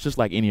 of course, just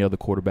like any other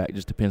quarterback, it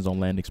just depends on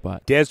landing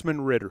spot.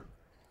 Desmond Ridder.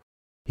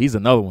 He's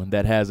another one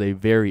that has a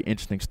very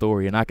interesting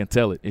story, and I can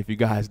tell it if you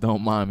guys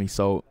don't mind me.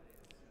 So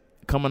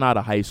coming out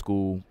of high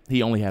school,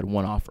 he only had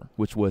one offer,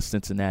 which was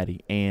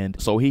Cincinnati.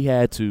 And so he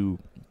had to,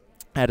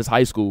 at his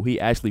high school, he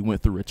actually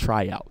went through a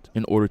tryout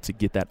in order to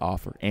get that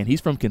offer. And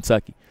he's from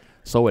Kentucky.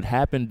 So it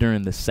happened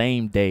during the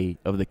same day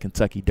of the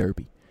Kentucky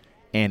Derby.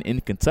 And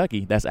in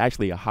Kentucky, that's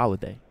actually a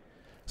holiday.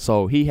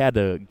 So he had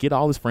to get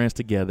all his friends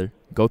together,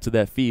 go to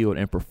that field,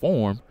 and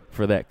perform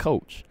for that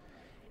coach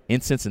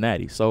in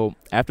Cincinnati. So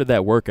after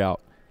that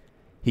workout,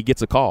 he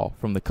gets a call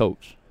from the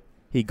coach.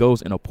 He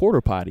goes in a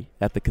porta potty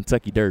at the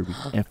Kentucky Derby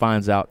and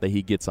finds out that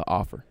he gets an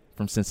offer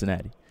from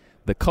Cincinnati.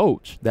 The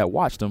coach that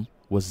watched him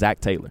was Zach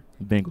Taylor,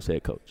 the Bengals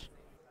head coach.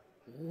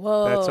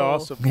 Whoa. That's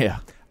awesome. Yeah.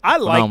 I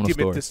liked him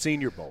story. at the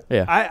Senior Bowl.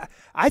 Yeah.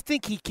 I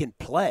think he can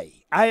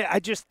play. I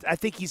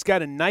think he's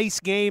got a nice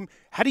game.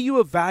 How do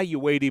you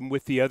evaluate him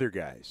with the other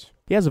guys?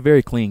 He has a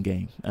very clean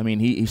game. I mean,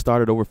 he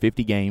started over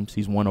 50 games.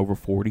 He's won over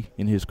 40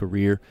 in his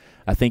career.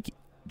 I think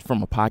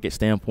from a pocket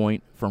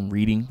standpoint, from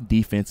reading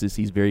defenses,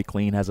 he's very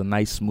clean, has a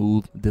nice,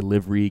 smooth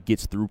delivery,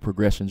 gets through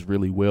progressions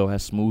really well,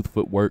 has smooth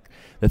footwork.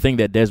 The thing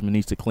that Desmond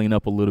needs to clean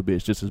up a little bit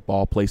is just his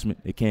ball placement.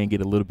 It can get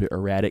a little bit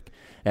erratic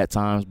at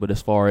times, but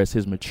as far as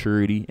his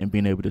maturity and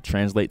being able to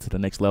translate to the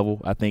next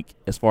level, I think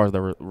as far as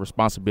the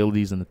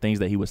responsibilities and the things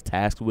that he was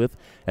tasked with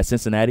at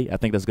Cincinnati, I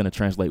think that's going to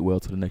translate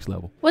well to the next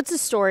level. What's the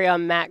story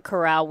on Matt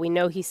Corral? We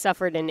know he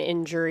suffered an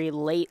injury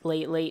late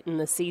in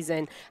the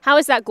season. How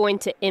is that going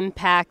to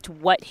impact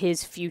what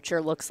his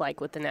future looks like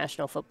with the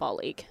National Football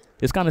League?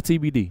 It's kind of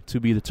TBD, to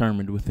be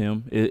determined with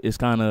him. It's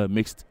kind of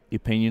mixed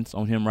opinions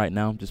on him right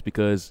now just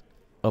because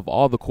of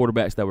all the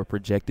quarterbacks that were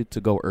projected to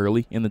go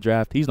early in the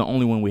draft, he's the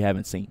only one we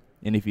haven't seen.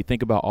 And if you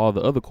think about all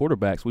the other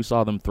quarterbacks, we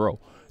saw them throw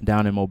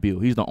down in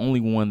Mobile. He's the only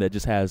one that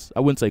just has, I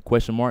wouldn't say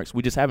question marks,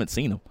 we just haven't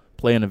seen him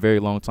play in a very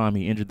long time.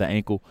 He injured the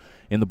ankle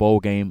in the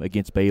bowl game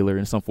against Baylor,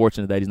 and it's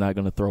unfortunate that he's not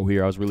going to throw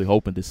here. I was really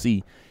hoping to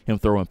see him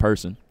throw in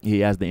person. He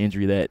has the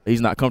injury that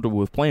he's not comfortable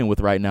with playing with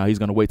right now. He's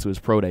going to wait to his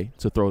pro day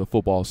to throw the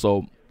football.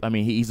 So, I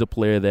mean, he's a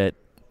player that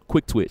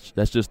quick twitch.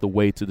 That's just the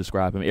way to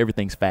describe him.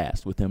 Everything's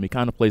fast with him. He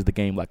kind of plays the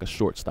game like a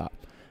shortstop.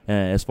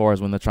 As far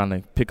as when they're trying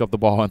to pick up the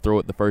ball and throw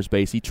it to first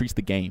base, he treats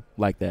the game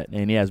like that.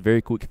 And he has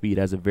very quick feet,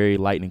 has a very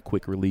lightning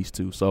quick release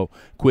too. So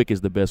quick is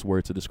the best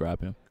word to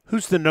describe him.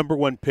 Who's the number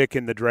one pick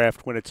in the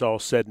draft when it's all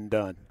said and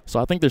done? So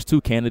I think there's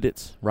two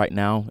candidates right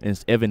now. And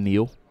it's Evan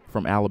Neal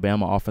from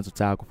Alabama, offensive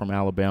tackle from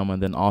Alabama,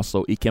 and then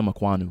also Ikem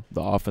Ekwonu,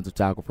 the offensive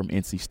tackle from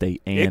NC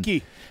State. And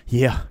Icky.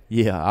 Yeah,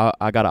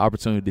 I got an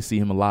opportunity to see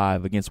him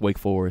live against Wake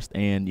Forest,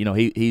 and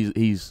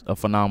he's a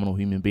phenomenal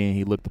human being.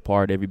 He looked the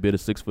part, every bit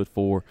of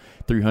 6'4",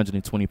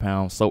 320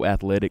 pounds, so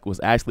athletic. Was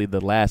actually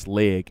the last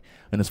leg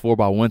in his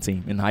 4x1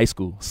 team in high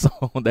school. So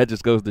that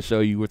just goes to show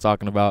you we're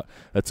talking about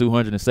a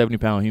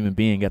 270-pound human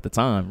being at the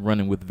time,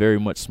 running with very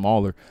much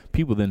smaller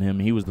people than him.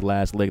 He was the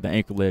last leg, the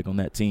anchor leg on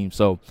that team.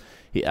 So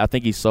I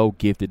think he's so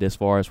gifted as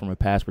far as from a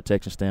pass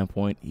protection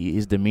standpoint.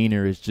 His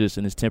demeanor is just,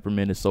 and his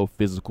temperament is so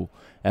physical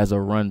as a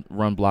run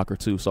blocker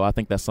too. So I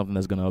think that's something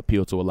that's going to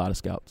appeal to a lot of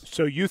scouts.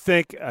 So you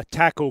think a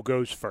tackle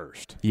goes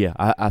first? Yeah,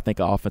 I think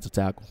an offensive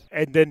tackle.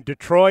 And then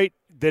Detroit,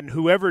 then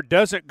whoever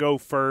doesn't go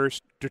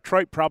first,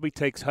 Detroit probably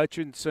takes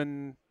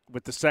Hutchinson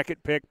with the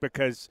second pick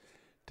because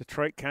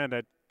Detroit kind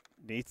of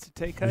needs to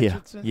take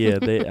Hutchinson. Yeah.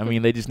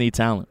 They just need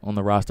talent on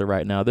the roster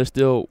right now. They're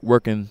still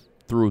working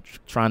through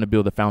trying to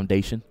build a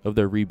foundation of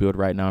their rebuild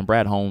right now. And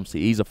Brad Holmes,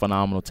 he's a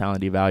phenomenal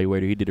talent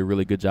evaluator. He did a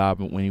really good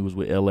job when he was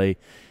with LA,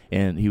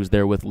 and he was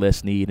there with Les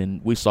Snead.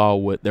 And we saw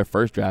what their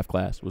first draft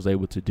class was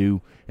able to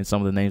do and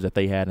some of the names that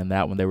they had in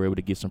that one. They were able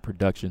to get some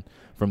production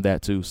from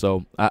that too.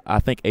 So I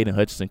think Aiden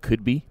Hutchinson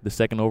could be the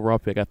second overall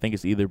pick. I think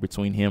it's either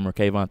between him or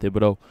Kayvon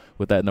Thibodeau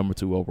with that number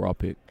 2 overall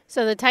pick.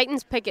 So the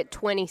Titans pick at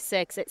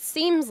 26. It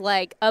seems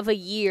like of a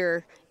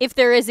year, if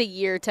there is a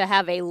year to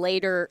have a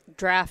later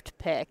draft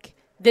pick,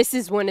 this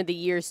is one of the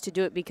years to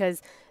do it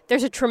because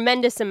there's a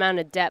tremendous amount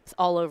of depth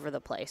all over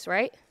the place,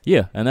 right?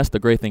 Yeah, and that's the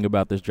great thing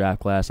about this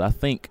draft class. I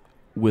think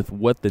with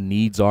what the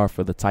needs are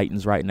for the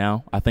Titans right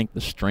now, I think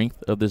the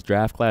strength of this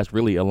draft class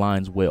really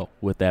aligns well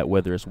with that,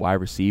 whether it's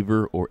wide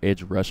receiver or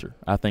edge rusher.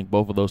 I think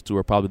both of those two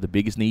are probably the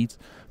biggest needs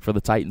for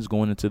the Titans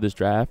going into this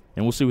draft,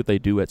 and we'll see what they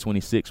do at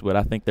 26, but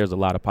I think there's a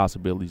lot of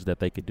possibilities that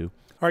they could do.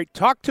 All right,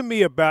 talk to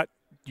me about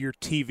your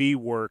TV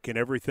work and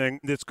everything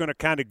that's going to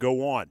kind of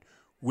go on.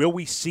 Will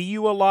we see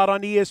you a lot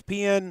on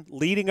ESPN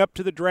leading up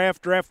to the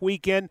draft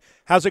weekend?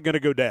 How's it going to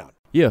go down?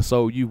 Yeah,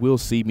 so you will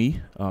see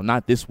me,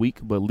 not this week,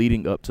 but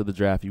leading up to the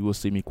draft, you will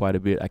see me quite a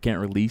bit. I can't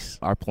release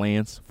our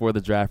plans for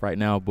the draft right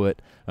now,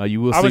 but you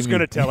will see me. I was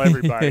going to tell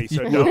everybody,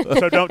 so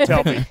don't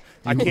tell me.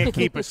 I can't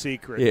keep a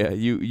secret. Yeah,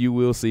 you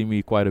will see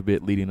me quite a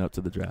bit leading up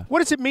to the draft. What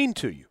does it mean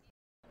to you?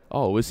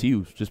 Oh, it's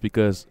huge, just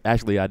because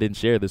actually I didn't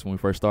share this when we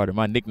first started.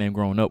 My nickname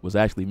growing up was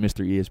actually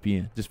Mr.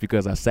 ESPN, just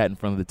because I sat in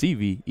front of the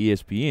TV,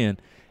 ESPN,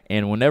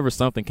 and whenever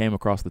something came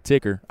across the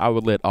ticker, I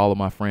would let all of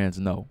my friends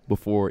know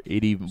before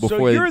it even before.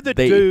 So you're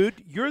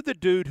the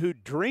dude who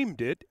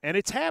dreamed it, and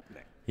it's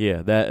happening.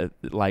 Yeah, that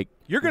like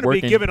you're going to be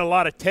giving a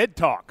lot of TED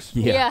Talks.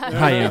 Yeah.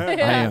 I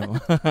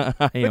am.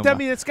 But I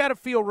mean, it's got to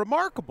feel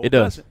remarkable. It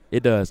does.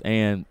 It does,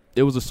 and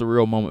it was a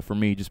surreal moment for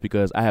me just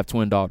because I have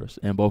twin daughters,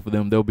 and both of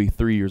them, they'll be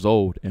 3 years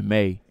old in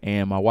May.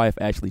 And my wife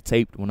actually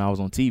taped when I was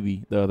on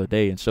TV the other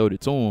day and showed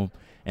it to them,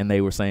 and they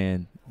were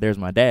saying, "There's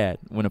my dad,"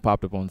 when it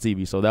popped up on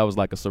TV. So that was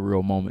like a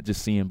surreal moment.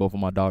 Just seeing both of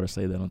my daughters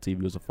say that on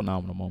TV was a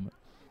phenomenal moment.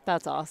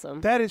 That's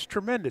awesome. That is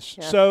tremendous.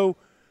 Yeah. So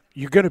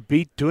you're going to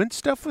be doing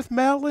stuff with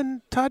Mel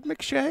and Todd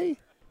McShay?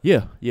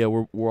 Yeah,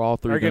 we're all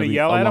three. Are you going to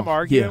yell at them,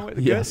 argue?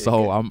 Yeah.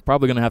 So I'm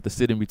probably going to have to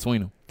sit in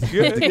between them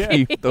to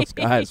keep those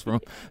guys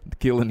from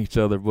killing each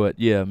other. But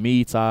yeah,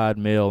 me, Todd,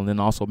 Mel, and then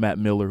also Matt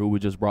Miller, who we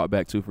just brought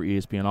back too for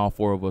ESPN. All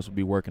 4 of us will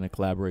be working and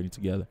collaborating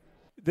together.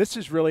 This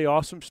is really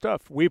awesome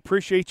stuff. We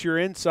appreciate your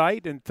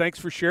insight, and thanks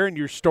for sharing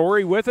your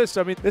story with us.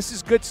 I mean, this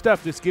is good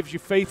stuff. This gives you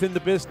faith in the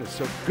business.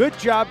 So good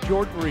job,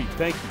 Jordan Reed.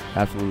 Thank you.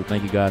 Absolutely.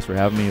 Thank you guys for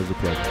having me. It was a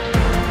pleasure.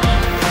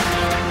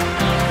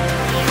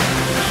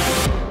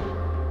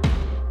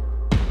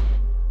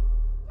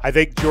 I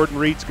think Jordan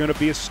Reed's going to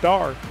be a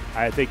star.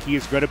 I think he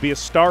is going to be a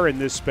star in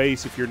this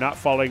space. If you're not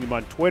following him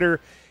on Twitter,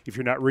 if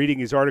you're not reading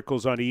his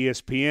articles on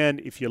ESPN,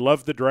 if you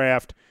love the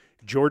draft,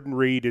 Jordan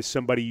Reed is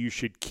somebody you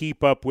should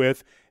keep up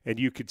with. And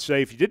you could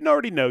say, if you didn't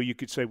already know, you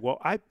could say, well,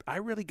 I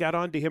really got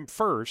onto him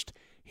first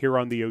here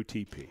on the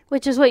OTP.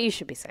 Which is what you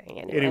should be saying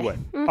anyway.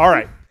 All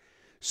right.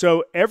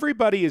 So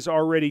everybody is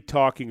already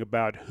talking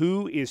about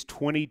who is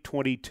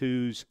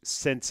 2022's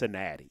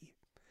Cincinnati.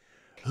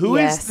 Who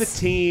is the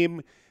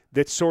team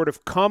that sort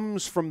of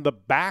comes from the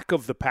back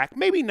of the pack,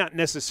 maybe not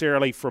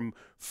necessarily from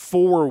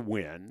 4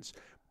 wins,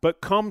 but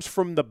comes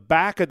from the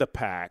back of the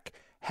pack,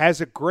 has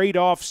a great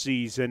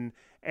offseason,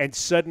 and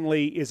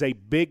suddenly is a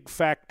big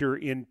factor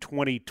in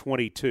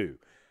 2022.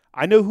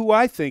 I know who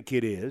I think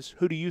it is.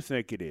 Who do you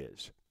think it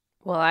is?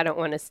 Well, I don't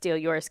want to steal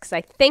yours because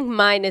I think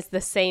mine is the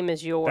same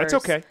as yours. That's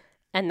okay.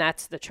 And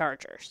that's the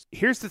Chargers.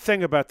 Here's the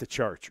thing about the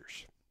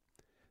Chargers.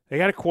 They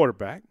got a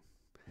quarterback.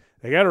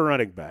 They got a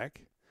running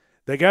back.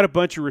 They got a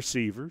bunch of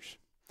receivers.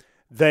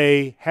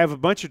 They have a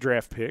bunch of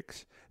draft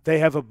picks. They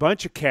have a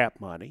bunch of cap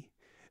money.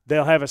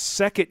 They'll have a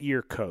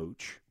second-year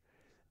coach.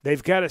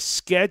 They've got a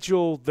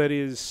schedule that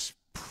is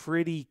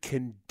pretty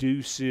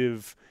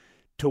conducive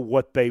to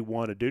what they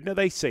want to do. Now,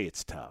 they say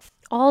it's tough.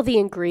 All the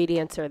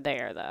ingredients are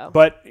there, though.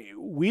 But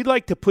we'd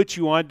like to put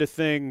you onto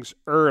things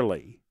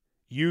early,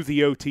 you,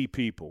 the OT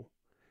people.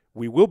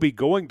 We will be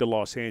going to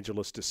Los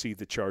Angeles to see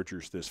the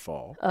Chargers this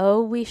fall.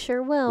 Oh, we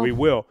sure will. We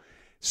will.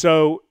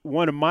 So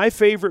one of my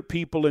favorite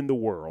people in the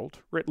world,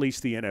 or at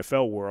least the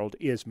NFL world,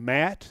 is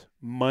Matt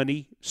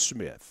Money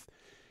Smith.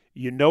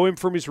 You know him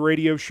from his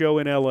radio show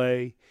in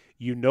L.A.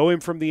 You know him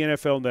from the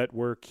NFL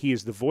Network. He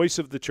is the voice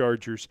of the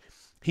Chargers.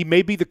 He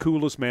may be the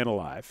coolest man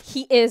alive.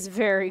 He is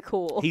very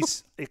cool.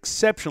 He's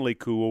exceptionally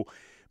cool.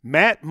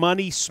 Matt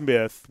Money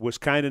Smith was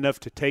kind enough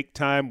to take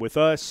time with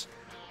us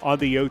on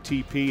the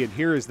OTP, and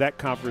here is that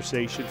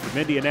conversation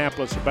from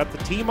Indianapolis about the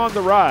team on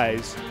the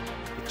rise,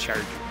 the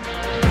Chargers.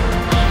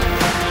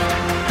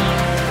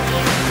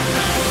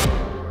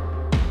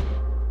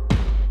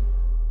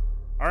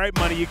 All right,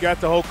 Money, you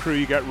got the whole crew.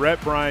 You got Rhett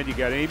Bryan, you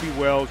got Amy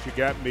Wells, you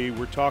got me.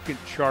 We're talking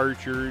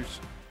Chargers,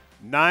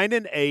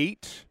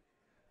 9-8.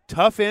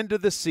 Tough end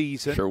of the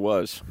season. Sure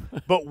was.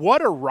 But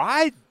what a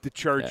ride the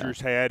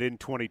Chargers had in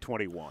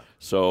 2021.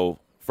 So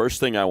first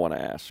thing I want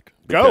to ask.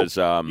 Go. Because,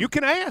 you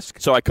can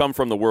ask. So I come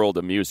from the world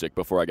of music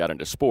before I got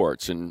into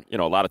sports. And, a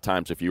lot of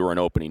times if you were an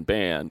opening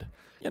band,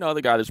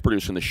 the guy that's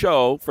producing the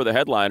show for the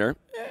headliner,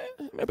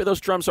 maybe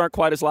those drums aren't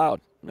quite as loud.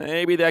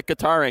 Maybe that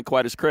guitar ain't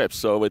quite as crisp.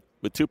 So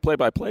with two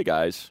play-by-play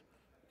guys,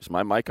 is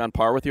my mic on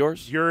par with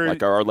yours? Are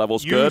our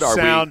levels good?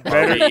 Sound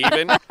better. Are we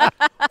even?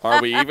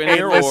 Are we even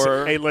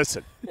here? Hey,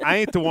 listen. I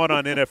ain't the one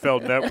on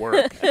NFL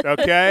Network,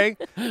 okay?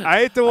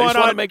 I ain't the one I just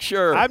want to make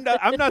sure. I'm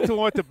not the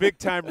one with the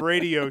big-time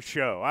radio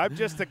show. I'm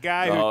just a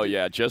guy who – Oh,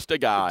 yeah, just a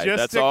guy.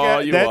 That's a all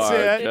guy. you That's are.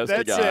 it. Just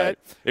That's a guy. it.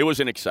 It was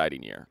an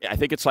exciting year. I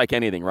think it's like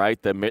anything, right?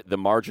 The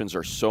margins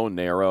are so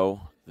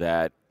narrow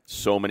that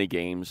so many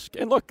games.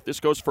 And look, this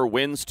goes for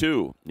wins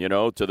too,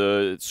 to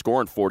the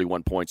scoring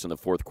 41 points in the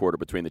fourth quarter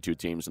between the two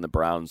teams and the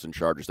Browns and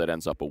Chargers, that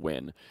ends up a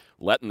win.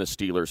 Letting the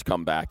Steelers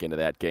come back into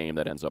that game,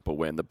 that ends up a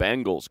win. The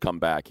Bengals come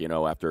back,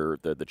 after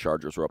the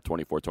Chargers were up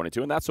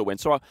 24-22, and that's a win.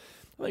 So I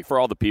think for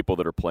all the people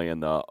that are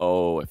playing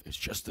if it's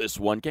just this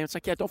one game, it's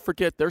like, yeah, don't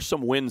forget there's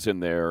some wins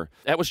in there.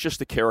 That was just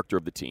the character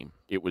of the team.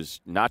 It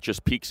was not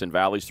just peaks and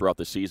valleys throughout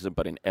the season,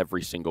 but in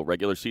every single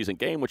regular season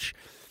game, which,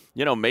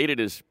 made it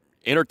as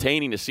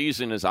entertaining a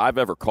season as I've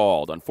ever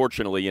called.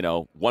 Unfortunately,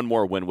 one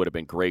more win would have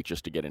been great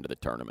just to get into the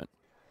tournament.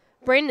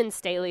 Brandon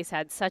Staley's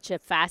had such a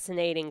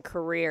fascinating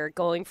career,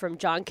 going from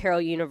John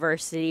Carroll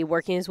University,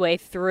 working his way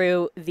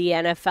through the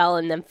NFL,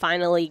 and then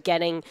finally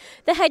getting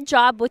the head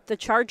job with the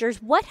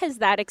Chargers. What has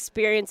that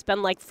experience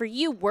been like for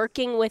you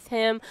working with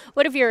him?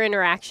 What have your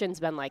interactions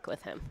been like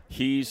with him?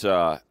 He's,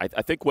 I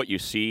think what you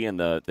see in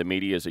the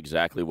media is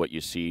exactly what you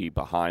see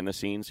behind the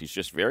scenes. He's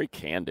just very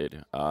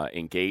candid,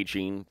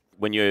 engaging.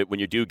 When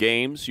you do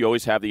games, you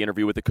always have the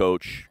interview with the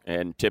coach,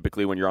 and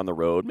typically when you're on the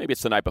road, maybe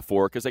it's the night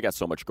before because they got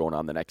so much going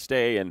on the next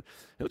day, and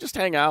he'll just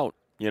hang out.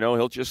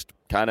 He'll just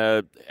kind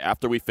of,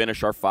 after we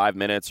finish our 5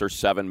 minutes or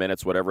 7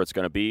 minutes, whatever it's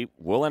going to be,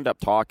 we'll end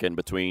up talking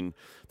between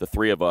the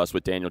three of us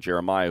with Daniel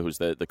Jeremiah, who's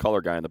the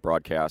color guy in the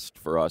broadcast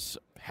for us,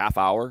 half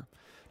hour,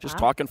 just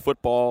talking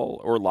football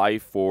or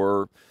life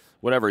or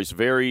whatever. He's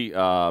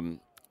a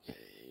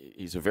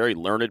very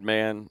learned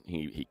man.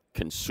 He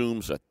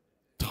consumes a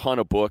ton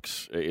of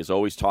books, is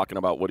always talking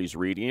about what he's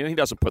reading, and he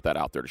doesn't put that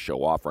out there to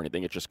show off or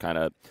anything. It just kind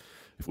of,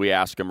 if we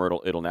ask him,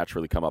 it'll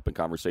naturally come up in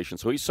conversation.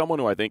 So he's someone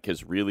who I think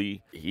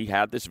he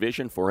had this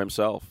vision for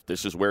himself.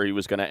 This is where he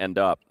was going to end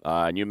up.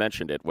 And you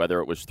mentioned it, whether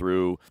it was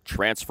through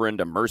transferring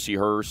to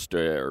Mercyhurst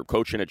or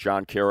coaching at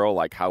John Carroll,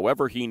 like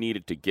however he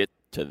needed to get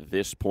to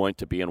this point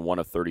to being one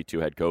of 32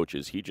 head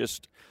coaches,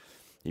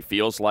 he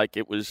feels like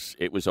it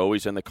was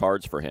always in the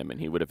cards for him, and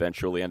he would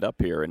eventually end up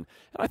here. And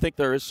I think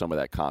there is some of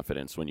that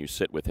confidence when you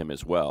sit with him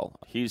as well.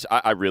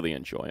 I really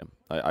enjoy him.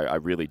 I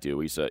really do.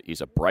 He's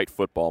a bright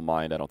football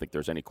mind. I don't think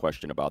there's any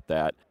question about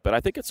that. But I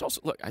think it's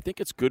also, I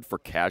think it's good for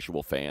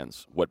casual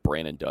fans what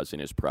Brandon does in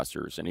his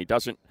pressers. And I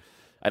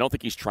don't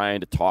think he's trying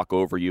to talk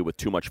over you with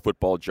too much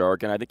football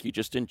jargon. I think he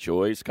just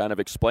enjoys kind of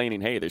explaining,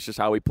 hey, this is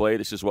how we play.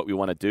 This is what we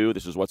want to do.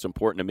 This is what's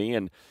important to me.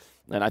 And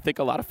I think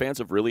a lot of fans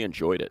have really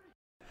enjoyed it.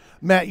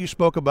 Matt, you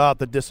spoke about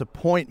the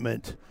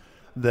disappointment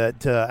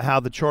that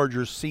how the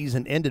Chargers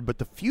season ended, but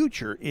the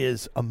future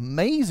is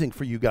amazing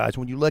for you guys.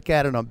 When you look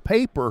at it on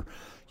paper,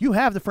 you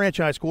have the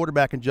franchise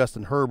quarterback in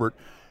Justin Herbert,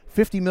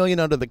 $50 million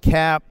under the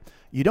cap.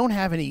 You don't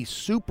have any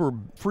super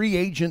free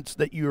agents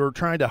that you're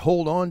trying to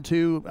hold on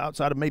to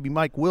outside of maybe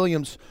Mike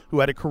Williams,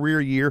 who had a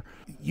career year.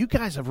 You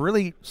guys have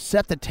really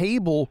set the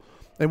table,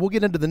 and we'll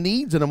get into the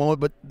needs in a moment,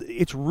 but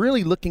it's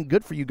really looking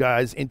good for you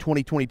guys in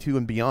 2022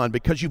 and beyond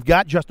because you've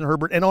got Justin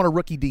Herbert and on a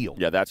rookie deal.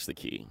 Yeah, that's the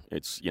key.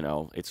 It's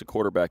a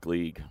quarterback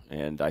league,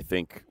 and I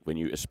think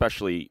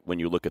especially when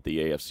you look at the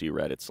AFC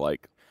Red, it's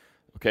like,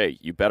 okay,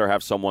 you better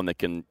have someone that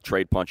can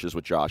trade punches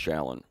with Josh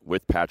Allen,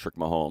 with Patrick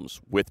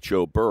Mahomes, with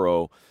Joe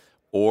Burrow,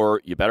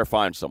 or you better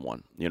find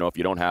someone, if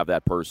you don't have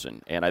that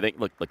person. And I think,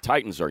 look, the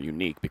Titans are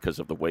unique because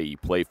of the way you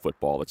play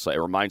football. It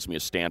reminds me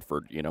of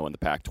Stanford, in the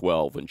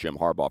Pac-12 when Jim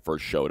Harbaugh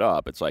first showed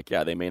up. It's like,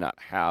 yeah, they may not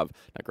have,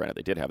 now granted,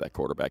 they did have that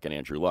quarterback in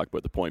Andrew Luck,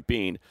 but the point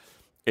being,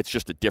 it's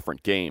just a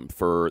different game.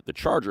 For the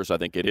Chargers, I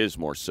think it is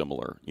more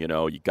similar. You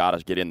got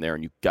to get in there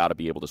and you got to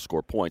be able to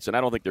score points. And I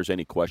don't think there's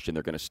any question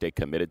they're going to stay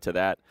committed to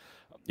that.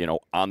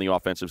 on the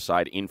offensive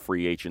side in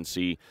free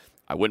agency.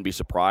 I wouldn't be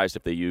surprised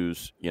if they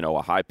use,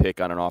 a high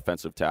pick on an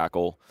offensive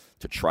tackle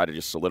to try to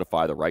just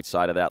solidify the right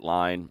side of that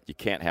line. You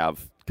can't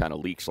have kind of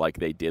leaks like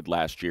they did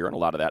last year, and a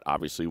lot of that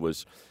obviously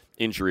was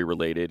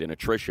injury-related and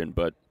attrition.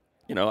 But,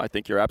 I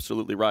think you're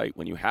absolutely right.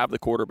 When you have the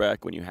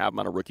quarterback, when you have him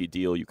on a rookie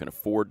deal, you can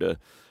afford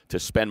to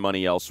spend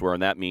money elsewhere,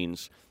 and that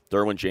means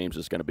Derwin James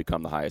is going to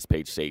become the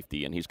highest-paid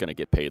safety, and he's going to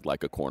get paid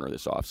like a corner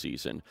this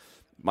offseason.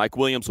 Mike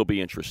Williams will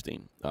be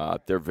interesting.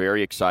 They're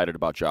very excited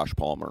about Josh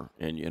Palmer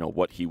and,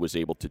 what he was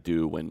able to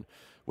do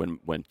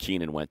when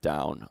Keenan went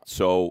down.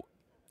 So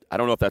I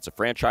don't know if that's a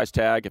franchise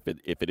tag,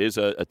 if it is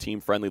a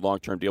team-friendly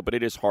long-term deal, but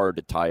it is hard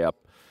to tie up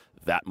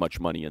that much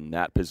money in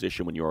that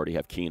position when you already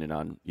have Keenan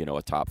on,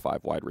 a top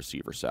 5 wide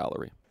receiver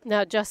salary.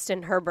 Now,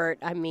 Justin Herbert,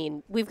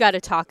 we've got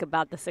to talk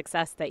about the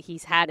success that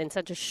he's had in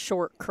such a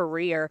short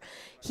career.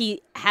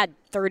 He had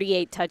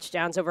 38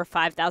 touchdowns, over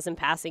 5,000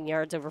 passing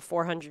yards, over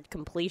 400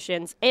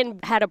 completions,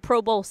 and had a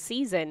Pro Bowl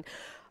season.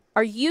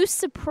 Are you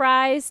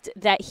surprised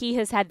that he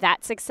has had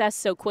that success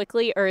so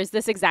quickly, or is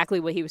this exactly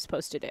what he was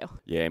supposed to do?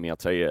 Yeah, I'll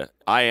tell you,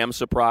 I am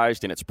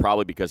surprised, and it's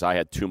probably because I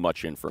had too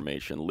much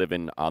information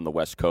living on the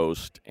West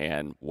Coast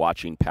and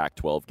watching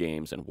Pac-12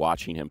 games and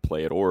watching him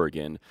play at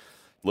Oregon.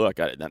 Look,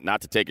 not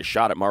to take a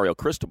shot at Mario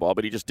Cristobal,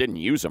 but he just didn't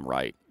use him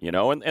right,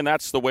 and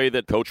that's the way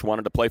that coach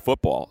wanted to play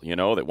football. They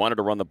wanted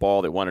to run the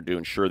ball. They wanted to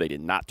ensure they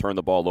did not turn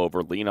the ball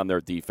over, lean on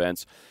their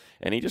defense,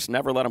 and he just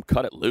never let them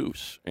cut it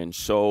loose. And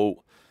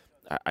so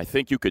I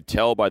think you could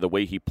tell by the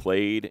way he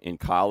played in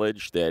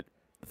college that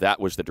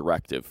was the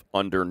directive.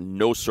 Under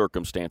no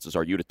circumstances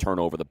are you to turn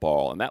over the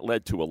ball. And that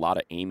led to a lot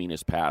of aiming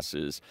his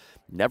passes,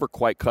 never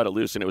quite cut it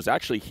loose. And it was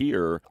actually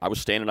here, I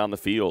was standing on the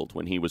field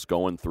when he was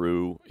going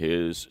through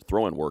his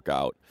throwing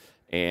workout.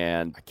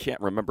 And I can't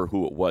remember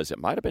who it was. It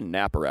might have been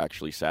Napper,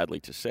 actually,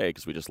 sadly to say,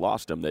 because we just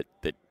lost him, that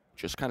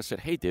just kind of said,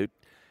 hey, dude,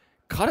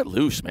 cut it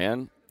loose,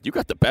 man. You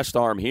got the best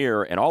arm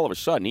here. And all of a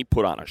sudden, he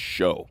put on a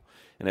show.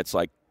 And it's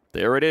like,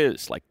 there it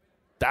is. Like,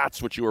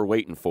 that's what you were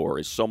waiting for,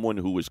 is someone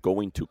who was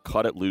going to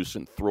cut it loose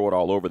and throw it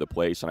all over the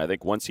place. And I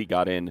think once he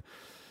got in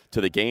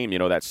to the game,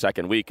 that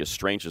second week, as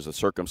strange as the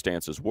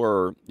circumstances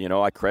were,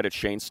 I credit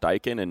Shane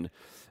Steichen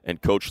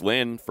and Coach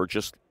Lynn for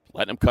just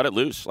letting him cut it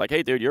loose. Like,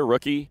 hey, dude, you're a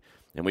rookie,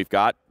 and we've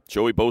got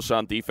Joey Bosa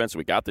on defense.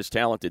 We got this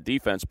talented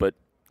defense, but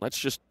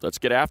let's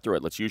get after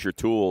it. Let's use your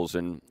tools.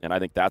 And I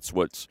think that's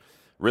what's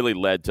really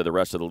led to the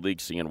rest of the league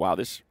seeing, wow,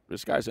 this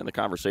guy's in the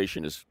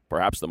conversation is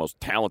perhaps the most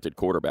talented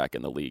quarterback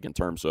in the league in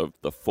terms of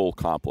the full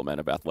complement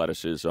of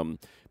athleticism,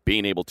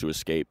 being able to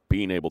escape,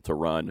 being able to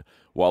run,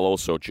 while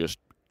also just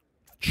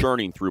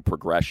churning through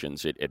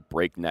progressions at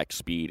breakneck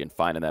speed and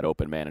finding that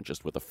open man, and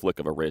just with a flick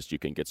of a wrist, you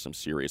can get some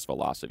serious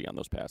velocity on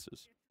those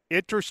passes.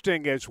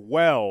 Interesting as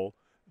well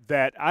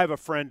that I have a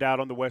friend out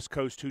on the West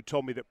Coast who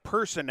told me that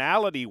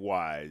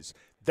personality-wise,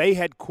 they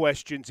had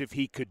questions if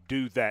he could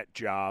do that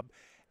job.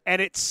 And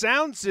it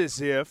sounds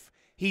as if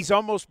he's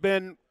almost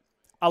been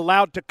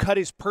allowed to cut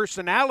his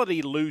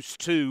personality loose,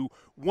 too,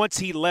 once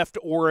he left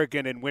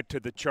Oregon and went to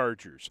the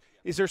Chargers.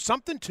 Is there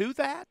something to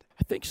that?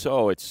 I think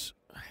so. It's,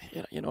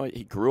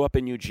 he grew up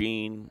in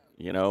Eugene.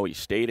 He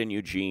stayed in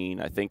Eugene.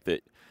 I think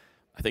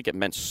it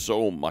meant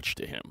so much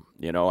to him.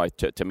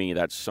 To me,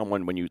 that's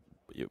someone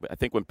I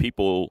think when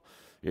people,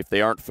 if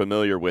they aren't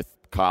familiar with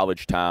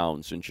college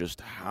towns and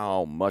just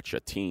how much a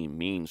team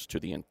means to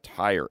the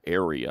entire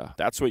area,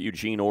 that's what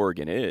Eugene,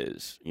 Oregon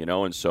is,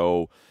 and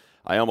so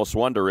I almost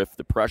wonder if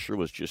the pressure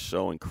was just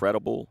so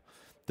incredible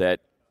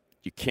that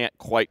you can't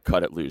quite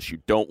cut it loose.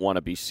 You don't want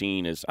to be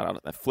seen as, I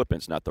don't know,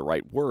 flippant's not the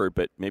right word,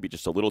 but maybe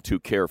just a little too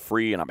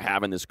carefree and I'm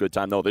having this good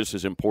time. No, this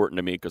is important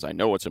to me because I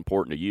know it's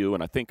important to you.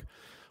 And I think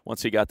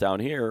once he got down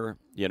here,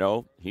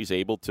 he's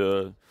able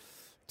to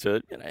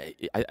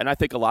and I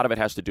think a lot of it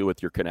has to do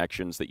with your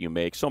connections that you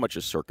make. So much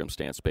is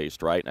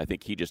circumstance-based, right? And I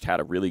think he just had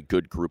a really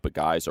good group of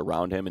guys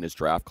around him in his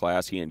draft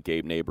class. He and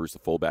Gabe Neighbors, the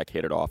fullback,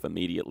 hit it off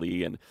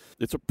immediately. And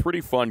it's a pretty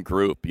fun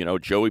group.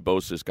 Joey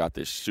Bosa's got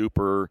this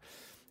super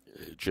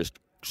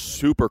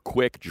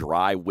quick,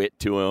 dry wit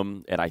to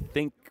him. And I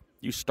think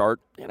you start,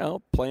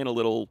 playing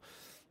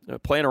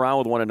around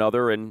with one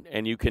another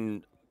and you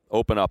can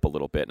open up a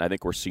little bit, and I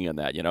think we're seeing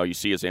that. You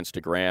see his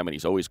Instagram, and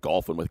he's always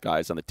golfing with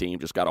guys on the team,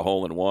 just got a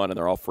hole-in-one, and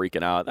they're all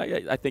freaking out.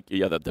 I think,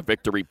 the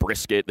victory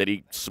brisket that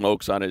he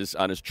smokes on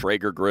his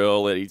Traeger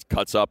grill that he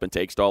cuts up and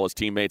takes to all his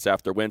teammates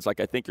after wins, I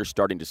think you're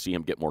starting to see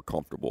him get more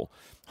comfortable,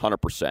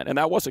 100%. And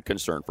that was a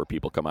concern for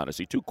people come out. Is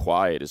he too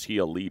quiet? Is he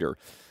a leader?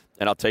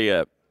 And I'll tell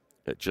you,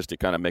 just to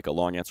kind of make a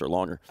long answer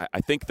longer, I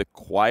think the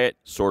quiet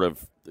sort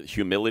of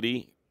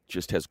humility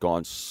just has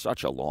gone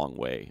such a long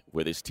way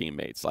with his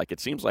teammates. Like,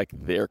 it seems like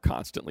they're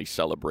constantly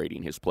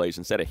celebrating his plays.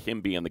 Instead of him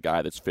being the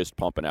guy that's fist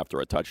pumping after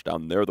a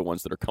touchdown, they're the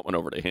ones that are coming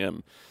over to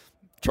him,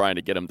 trying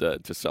to get him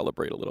to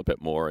celebrate a little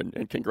bit more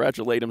and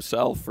congratulate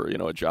himself for,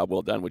 a job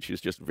well done, which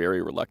he's just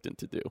very reluctant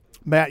to do.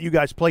 Matt, you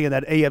guys play in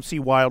that AFC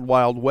Wild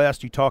Wild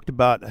West. You talked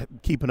about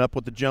keeping up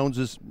with the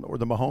Joneses, or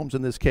the Mahomes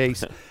in this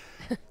case.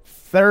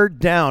 Third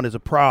down is a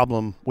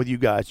problem with you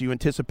guys. Do you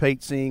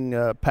anticipate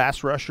seeing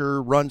pass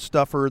rusher, run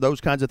stuffer,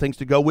 those kinds of things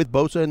to go with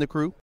Bosa and the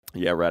crew?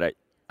 Yeah, right.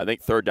 I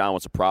think third down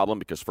was a problem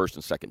because first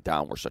and second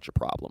down were such a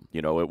problem.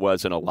 You know, it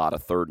wasn't a lot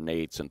of 3rd and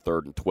 8s and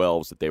 3rd and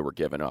 12s that they were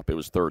giving up. It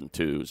was 3rd and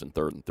 2s and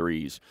 3rd and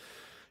 3s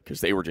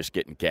because they were just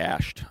getting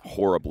gashed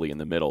horribly in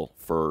the middle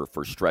for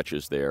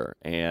stretches there.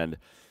 And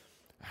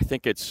I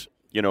think it's,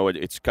 you know,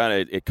 it's kind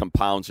of, it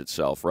compounds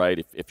itself,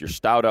 right? If you're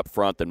stout up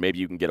front, then maybe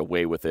you can get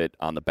away with it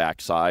on the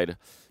backside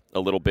a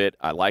little bit.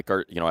 I like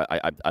our, you know,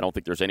 I don't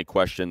think there's any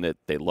question that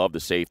they love the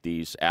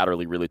safeties.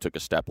 Adderley really took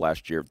a step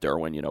last year.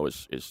 Derwin, you know,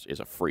 is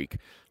a freak.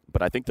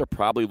 But I think they're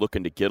probably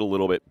looking to get a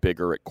little bit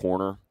bigger at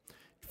corner,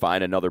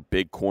 find another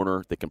big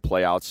corner that can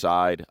play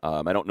outside.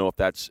 I don't know if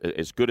that's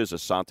as good as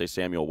Asante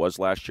Samuel was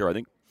last year.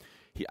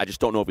 I just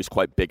don't know if he's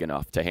quite big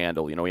enough to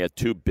handle. You know, he had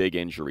 2 big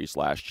injuries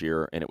last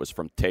year, and it was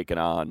from taking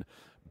on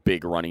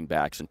big running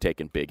backs and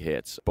taking big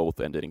hits. Both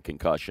ended in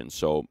concussions.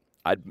 So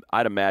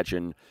I'd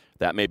imagine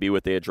that may be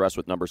what they address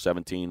with number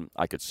 17.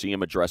 I could see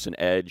him address an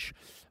edge.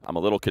 I'm a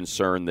little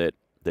concerned that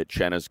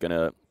Chenna's going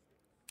to –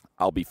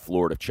 I'll be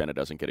floored if Chenna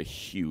doesn't get a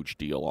huge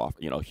deal off,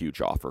 you know,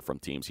 huge offer from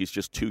teams. He's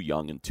just too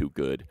young and too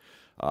good.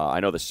 I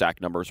know the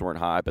sack numbers weren't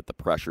high, but the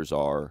pressures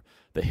are,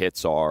 the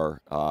hits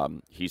are.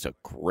 He's a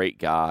great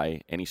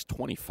guy, and he's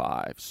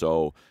 25,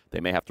 so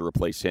they may have to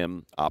replace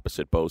him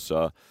opposite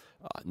Bosa.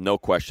 No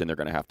question they're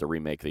going to have to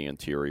remake the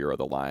interior of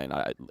the line.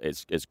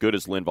 As good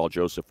as Linval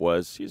Joseph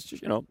was, he's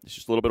just, you know, he's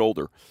just a little bit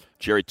older.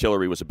 Jerry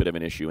Tillery was a bit of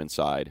an issue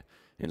inside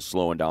in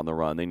slowing down the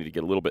run. They need to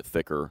get a little bit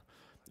thicker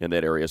in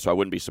that area, so I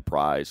wouldn't be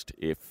surprised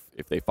if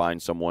they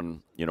find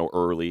someone, you know,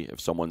 early, if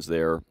someone's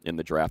there in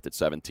the draft at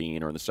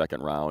 17 or in the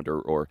second round,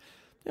 or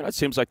you know, it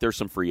seems like there's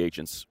some free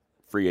agent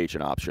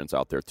options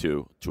out there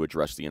too to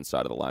address the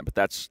inside of the line. But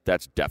that's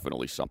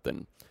definitely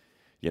something,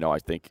 you know, I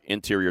think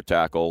interior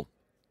tackle,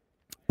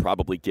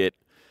 probably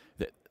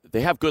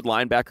they have good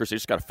linebackers. They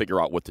just got to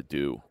figure out what to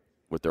do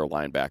with their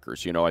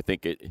linebackers. You know, I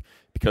think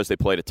because they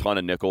played a ton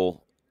of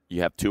nickel,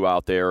 you have 2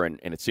 out there, and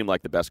it seemed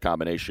like the best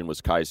combination was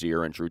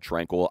Kaiser and Drew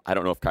Tranquil. I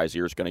don't know if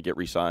Kaiser is going to get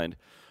re-signed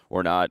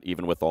or not,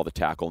 even with all the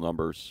tackle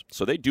numbers.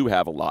 So they do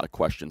have a lot of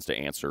questions to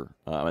answer,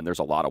 and there's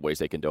a lot of ways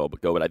they can go.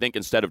 But I think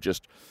instead of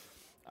just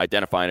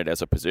identifying it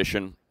as a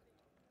position,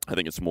 I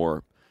think it's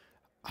more,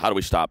 how do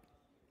we stop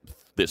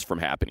this from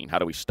happening? How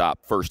do we stop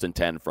 1st and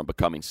 10 from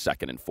becoming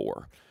 2nd and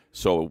 4?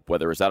 So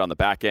whether is that on the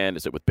back end,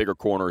 is it with bigger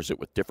corners, is it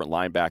with different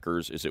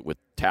linebackers, is it with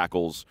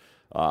tackles?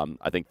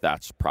 I think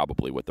that's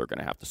probably what they're going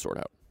to have to sort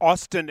out.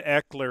 Austin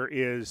Eckler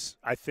is,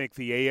 I think,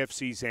 the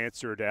AFC's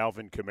answer to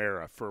Alvin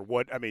Kamara for over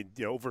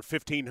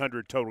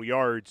 1,500 total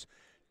yards,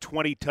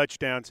 20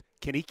 touchdowns.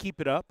 Can he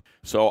keep it up?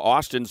 So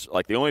Austin's,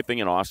 like, the only thing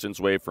in Austin's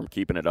way from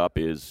keeping it up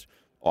is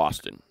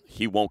Austin.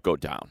 He won't go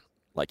down.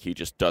 Like, he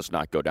just does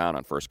not go down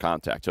on first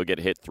contact. He'll get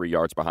hit 3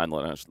 yards behind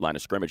the line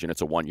of scrimmage, and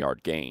it's a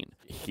 1-yard gain.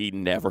 He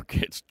never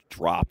gets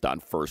dropped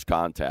on first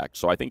contact.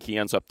 So I think he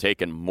ends up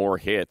taking more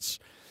hits,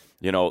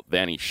 you know,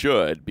 than he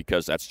should,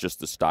 because that's just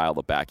the style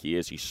of back he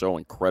is. He's so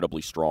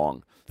incredibly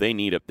strong. They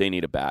need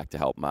a back to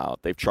help him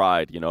out. They've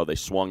tried. You know, they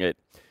swung at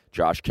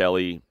Josh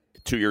Kelly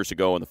 2 years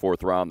ago in the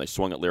 4th round. They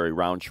swung at Larry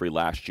Roundtree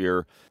last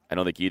year. I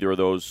don't think neither of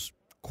those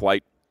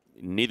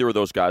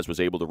guys was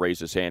able to raise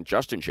his hand.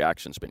 Justin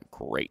Jackson's been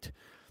great.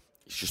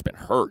 He's just been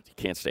hurt. He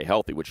can't stay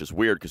healthy, which is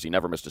weird because he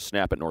never missed a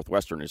snap at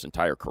Northwestern his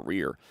entire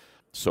career.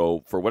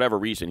 So for whatever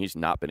reason, he's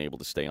not been able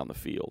to stay on the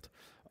field.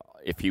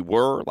 If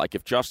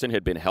if Justin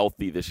had been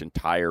healthy this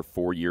entire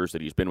 4 years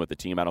that he's been with the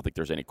team, I don't think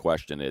there's any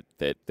question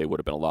that they would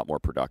have been a lot more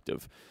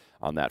productive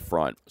on that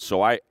front.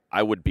 So I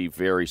would be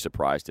very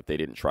surprised if they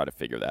didn't try to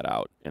figure that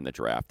out in the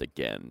draft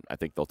again. I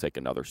think they'll take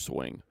another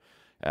swing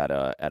at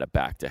a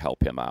back to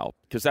help him out,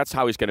 because that's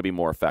how he's going to be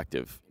more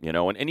effective, you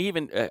know. And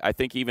even I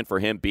think even for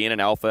him being an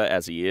alpha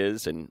as he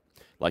is, and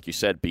like you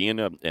said, being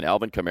an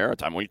Alvin Kamara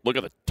time, when you look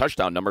at the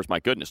touchdown numbers, my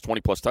goodness,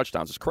 20-plus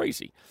touchdowns is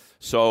crazy.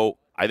 So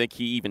I think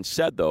he even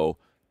said, though,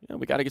 you know,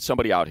 we got to get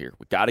somebody out here.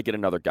 We got to get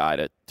another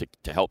guy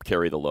to help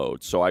carry the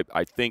load. So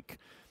I think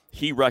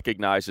he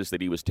recognizes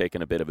that he was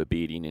taking a bit of a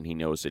beating, and he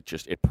knows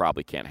it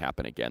probably can't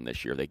happen again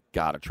this year. They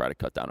got to try to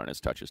cut down on his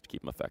touches to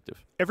keep him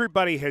effective.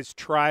 Everybody has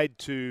tried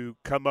to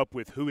come up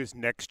with who is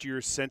next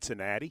year's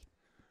Cincinnati.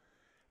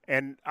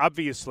 And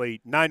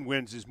obviously 9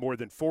 wins is more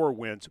than 4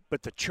 wins,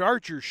 but the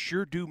Chargers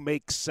sure do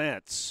make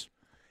sense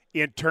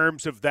in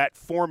terms of that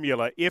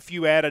formula. If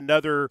you add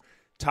another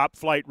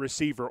top-flight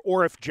receiver,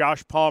 or if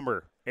Josh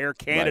Palmer, Air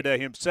Canada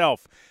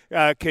himself,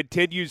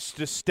 continues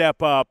to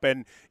step up.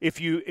 And if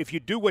you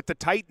do what the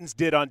Titans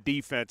did on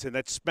defense, and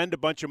that's spend a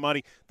bunch of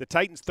money, the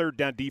Titans' third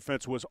down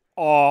defense was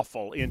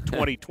awful in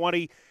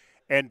 2020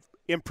 and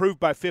improved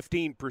by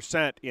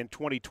 15% in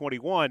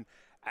 2021.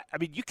 I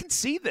mean, you can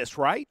see this,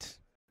 right?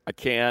 I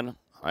can.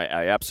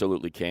 I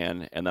absolutely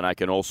can. And then I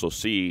can also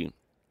see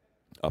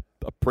a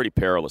pretty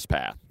perilous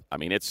path. I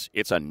mean, it's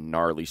a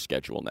gnarly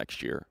schedule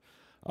next year.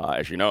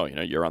 As you know,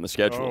 you're on the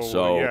schedule.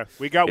 Yeah,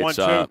 we got one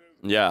too.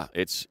 Yeah,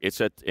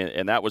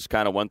 and that was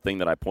kind of one thing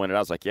that I pointed out.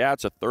 I was like, yeah,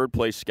 it's a third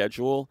place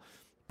schedule,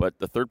 but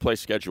the third place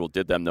schedule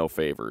did them no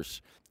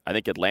favors. I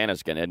think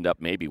Atlanta's going to end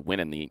up maybe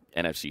winning the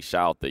NFC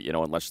South, that,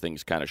 unless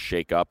things kind of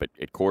shake up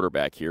at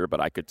quarterback here. But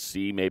I could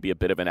see maybe a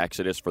bit of an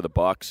exodus for the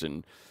Bucs,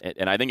 and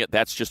I think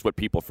that's just what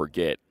people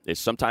forget is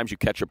sometimes you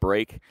catch a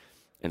break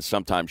and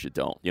sometimes you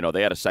don't.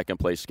 They had a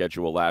second-place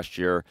schedule last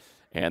year,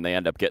 and they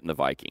end up getting the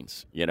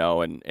Vikings,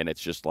 and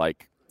it's just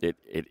like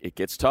it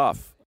gets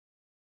tough.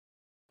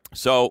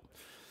 So,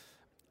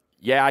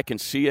 yeah, I can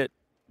see it,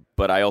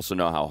 but I also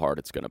know how hard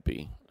it's going to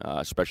be,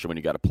 especially when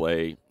you got to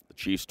play the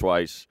Chiefs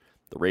twice,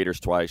 the Raiders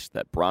twice.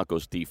 That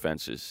Broncos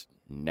defense is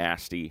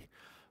nasty.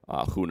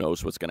 Who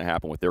knows what's going to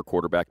happen with their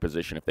quarterback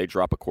position. If they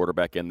drop a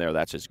quarterback in there,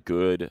 that's as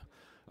good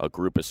a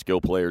group of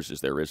skill players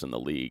as there is in the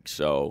league.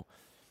 So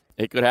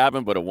it could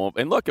happen, but it won't.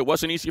 And look, it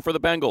wasn't easy for the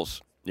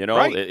Bengals.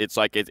 Right. It's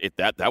like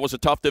that was a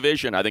tough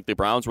division. I think the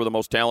Browns were the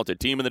most talented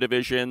team in the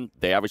division.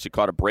 They obviously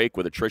caught a break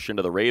with attrition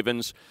to the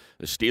Ravens.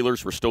 The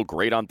Steelers were still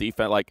great on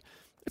defense. Like,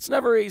 it's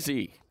never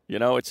easy.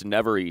 It's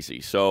never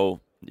easy.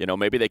 So,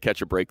 maybe they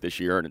catch a break this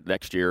year and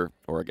next year,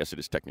 or I guess it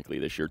is technically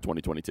this year,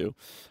 2022,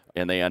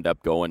 and they end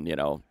up going,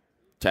 10-7,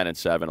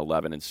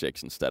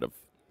 11-6 instead of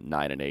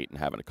 9-8 and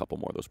having a couple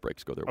more of those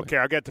breaks go their way. Okay,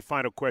 I got the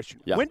final question.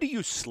 Yeah. When do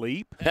you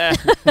sleep?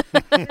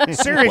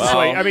 Seriously, Well,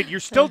 I mean,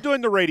 you're still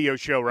doing the radio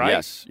show, right?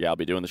 Yes. Yeah, I'll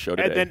be doing the show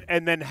today.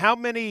 And then how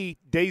many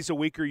days a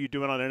week are you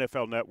doing on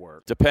NFL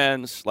Network?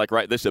 Depends. Like,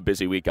 right, this is a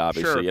busy week,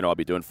 obviously. Sure. I'll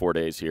be doing 4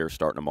 days here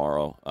starting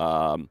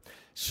tomorrow.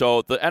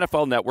 So the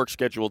NFL Network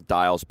schedule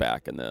dials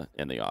back in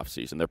the off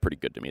season. They're pretty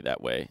good to me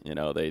that way.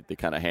 They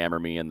kind of hammer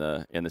me in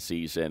the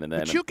season, and then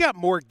But you got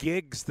more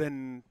gigs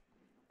than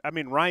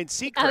Ryan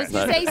Seacrest. I was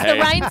going to say, he's the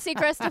Ryan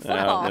Seacrest of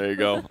football. there you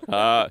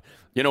go.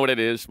 You know what it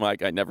is,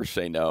 Mike? I never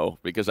say no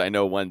because I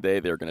know one day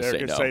they're going to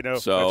say no.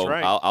 So That's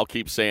right. I'll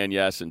keep saying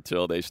yes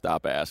until they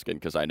stop asking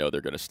because I know they're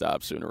going to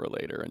stop sooner or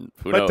later. And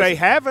who But knows? they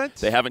haven't.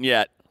 They haven't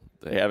yet.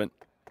 They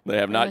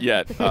have not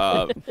yet.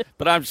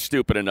 But I'm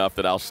stupid enough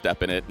that I'll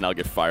step in it and I'll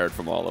get fired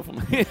from all of them.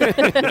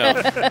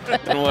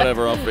 And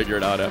whatever, I'll figure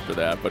it out after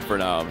that. But for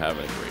now, I'm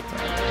having a great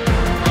time.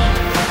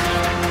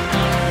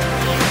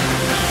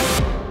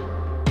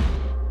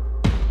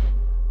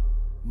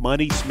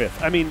 Money Smith.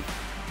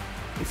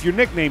 If your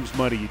nickname's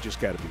Money, you just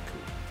got to be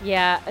cool.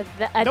 Yeah.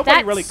 Nobody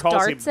that really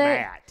calls him starts it.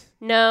 Matt.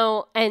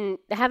 No, and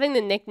having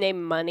the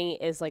nickname Money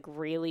is like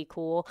really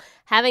cool.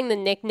 Having the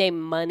nickname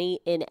Money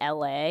in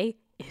LA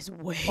is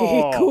way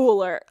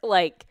cooler.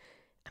 Like,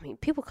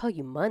 people call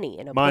you Money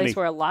in a place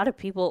where a lot of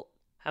people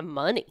have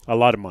money. A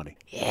lot of money.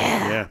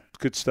 Yeah. Yeah,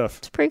 good stuff.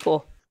 It's pretty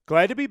cool.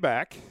 Glad to be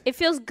back. It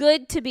feels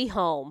good to be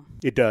home.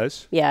 It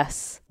does.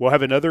 Yes. We'll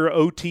have another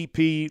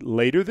OTP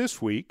later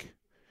this week,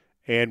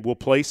 and we'll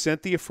play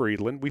Cynthia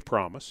Friedland, we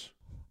promise.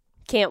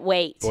 Can't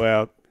wait.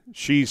 Well,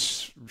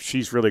 she's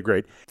really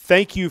great.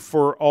 Thank you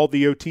for all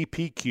the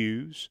OTP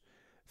cues.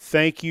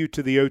 Thank you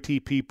to the OT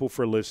people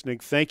for listening.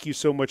 Thank you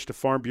so much to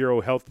Farm Bureau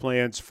Health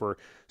Plans for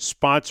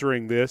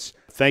sponsoring this.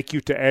 Thank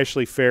you to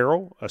Ashley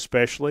Farrell,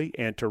 especially,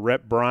 and to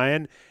Rep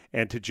Bryan,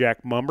 and to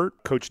Jack Mumbert,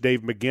 Coach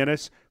Dave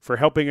McGinnis, for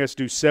helping us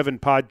do 7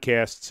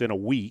 podcasts in a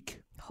week.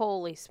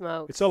 Holy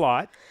smokes. It's a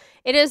lot.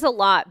 It is a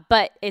lot,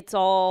 but it's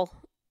all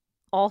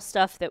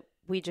stuff that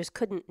we just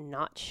couldn't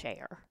not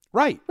share.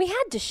 Right. We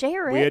had to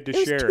share it. We had to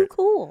share it. It was too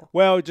cool.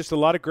 Well, just a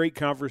lot of great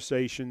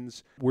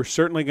conversations. We're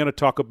certainly going to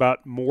talk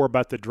more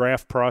about the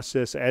draft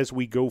process as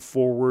we go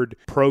forward.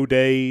 Pro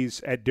days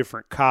at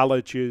different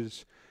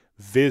colleges,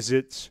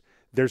 visits.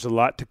 There's a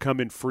lot to come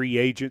in free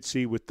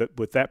agency with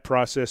that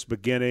process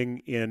beginning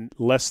in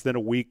less than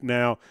a week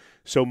now.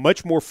 So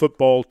much more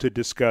football to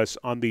discuss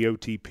on the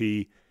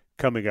OTP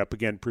coming up,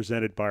 again,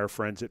 presented by our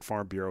friends at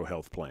Farm Bureau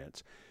Health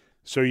Plans.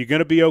 So you're going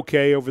to be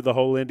okay over the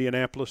whole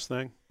Indianapolis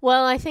thing?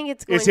 Well, I think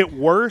it's going Is it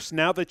worse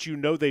now that you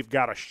know they've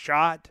got a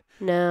shot?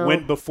 No.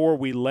 When before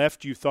we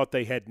left you thought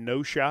they had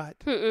no shot?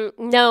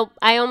 No,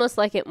 I almost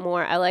like it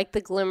more. I like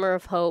the glimmer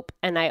of hope,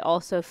 and I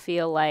also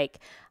feel like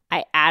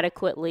I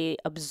adequately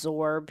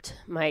absorbed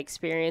my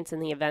experience in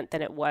the event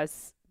than it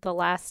was the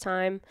last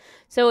time.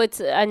 So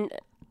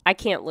I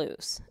can't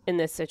lose in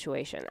this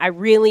situation. I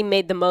really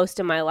made the most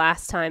of my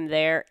last time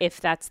there, if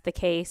that's the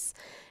case.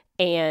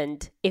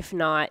 And if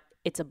not,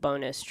 it's a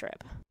bonus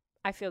trip.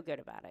 I feel good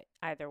about it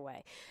either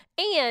way.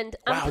 And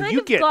I'm kind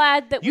of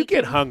glad that you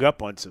get hung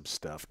up on some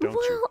stuff, don't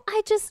you?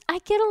 Well, I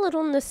get a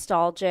little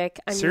nostalgic.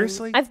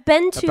 Seriously? I've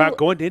been to about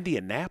going to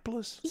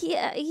Indianapolis?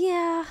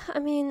 Yeah. I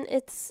mean,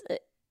 it's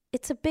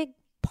a big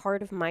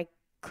part of my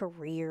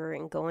career,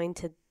 and going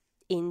to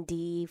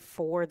Indy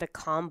for the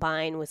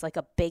combine was like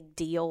a big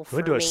deal for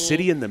me. Going to a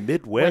city in the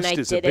Midwest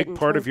is a big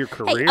part of your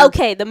career? Hey,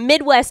 okay, the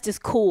Midwest is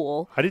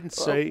cool. I didn't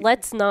say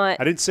let's not.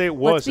 I didn't say it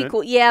Let's be wasn't.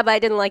 cool. Yeah, but I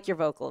didn't like your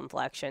vocal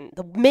inflection.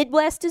 The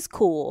Midwest is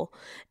cool,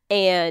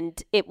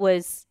 and it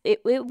was a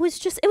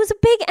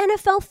big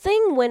NFL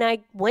thing when I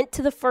went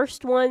to the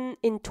first one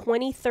in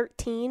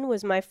 2013.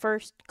 Was my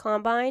first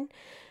combine,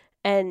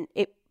 and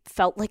it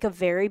felt like a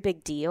very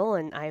big deal,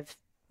 and I've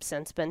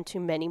since been to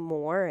many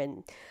more,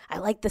 and I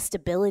like the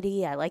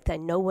stability. I like that I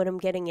know what I'm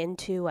getting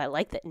into. I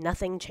like that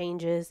nothing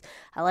changes.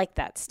 I like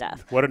that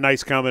stuff. What a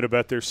nice comment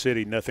about their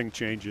city. Nothing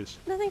changes.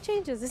 Nothing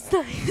changes. It's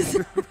nice.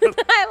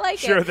 I like it.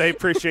 Sure, they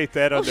appreciate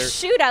that on their.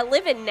 Shoot, I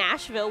live in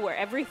Nashville where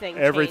everything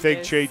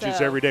changes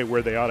so. every day,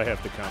 where they ought to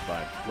have the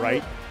combine,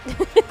 right?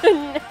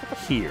 No,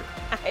 Here.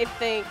 I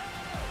think.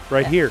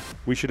 Right here.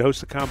 We should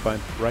host the combine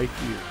right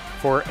here.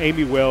 For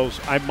Amy Wells,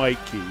 I'm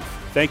Mike Keith.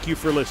 Thank you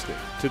for listening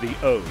to the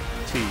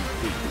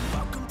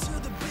OTP.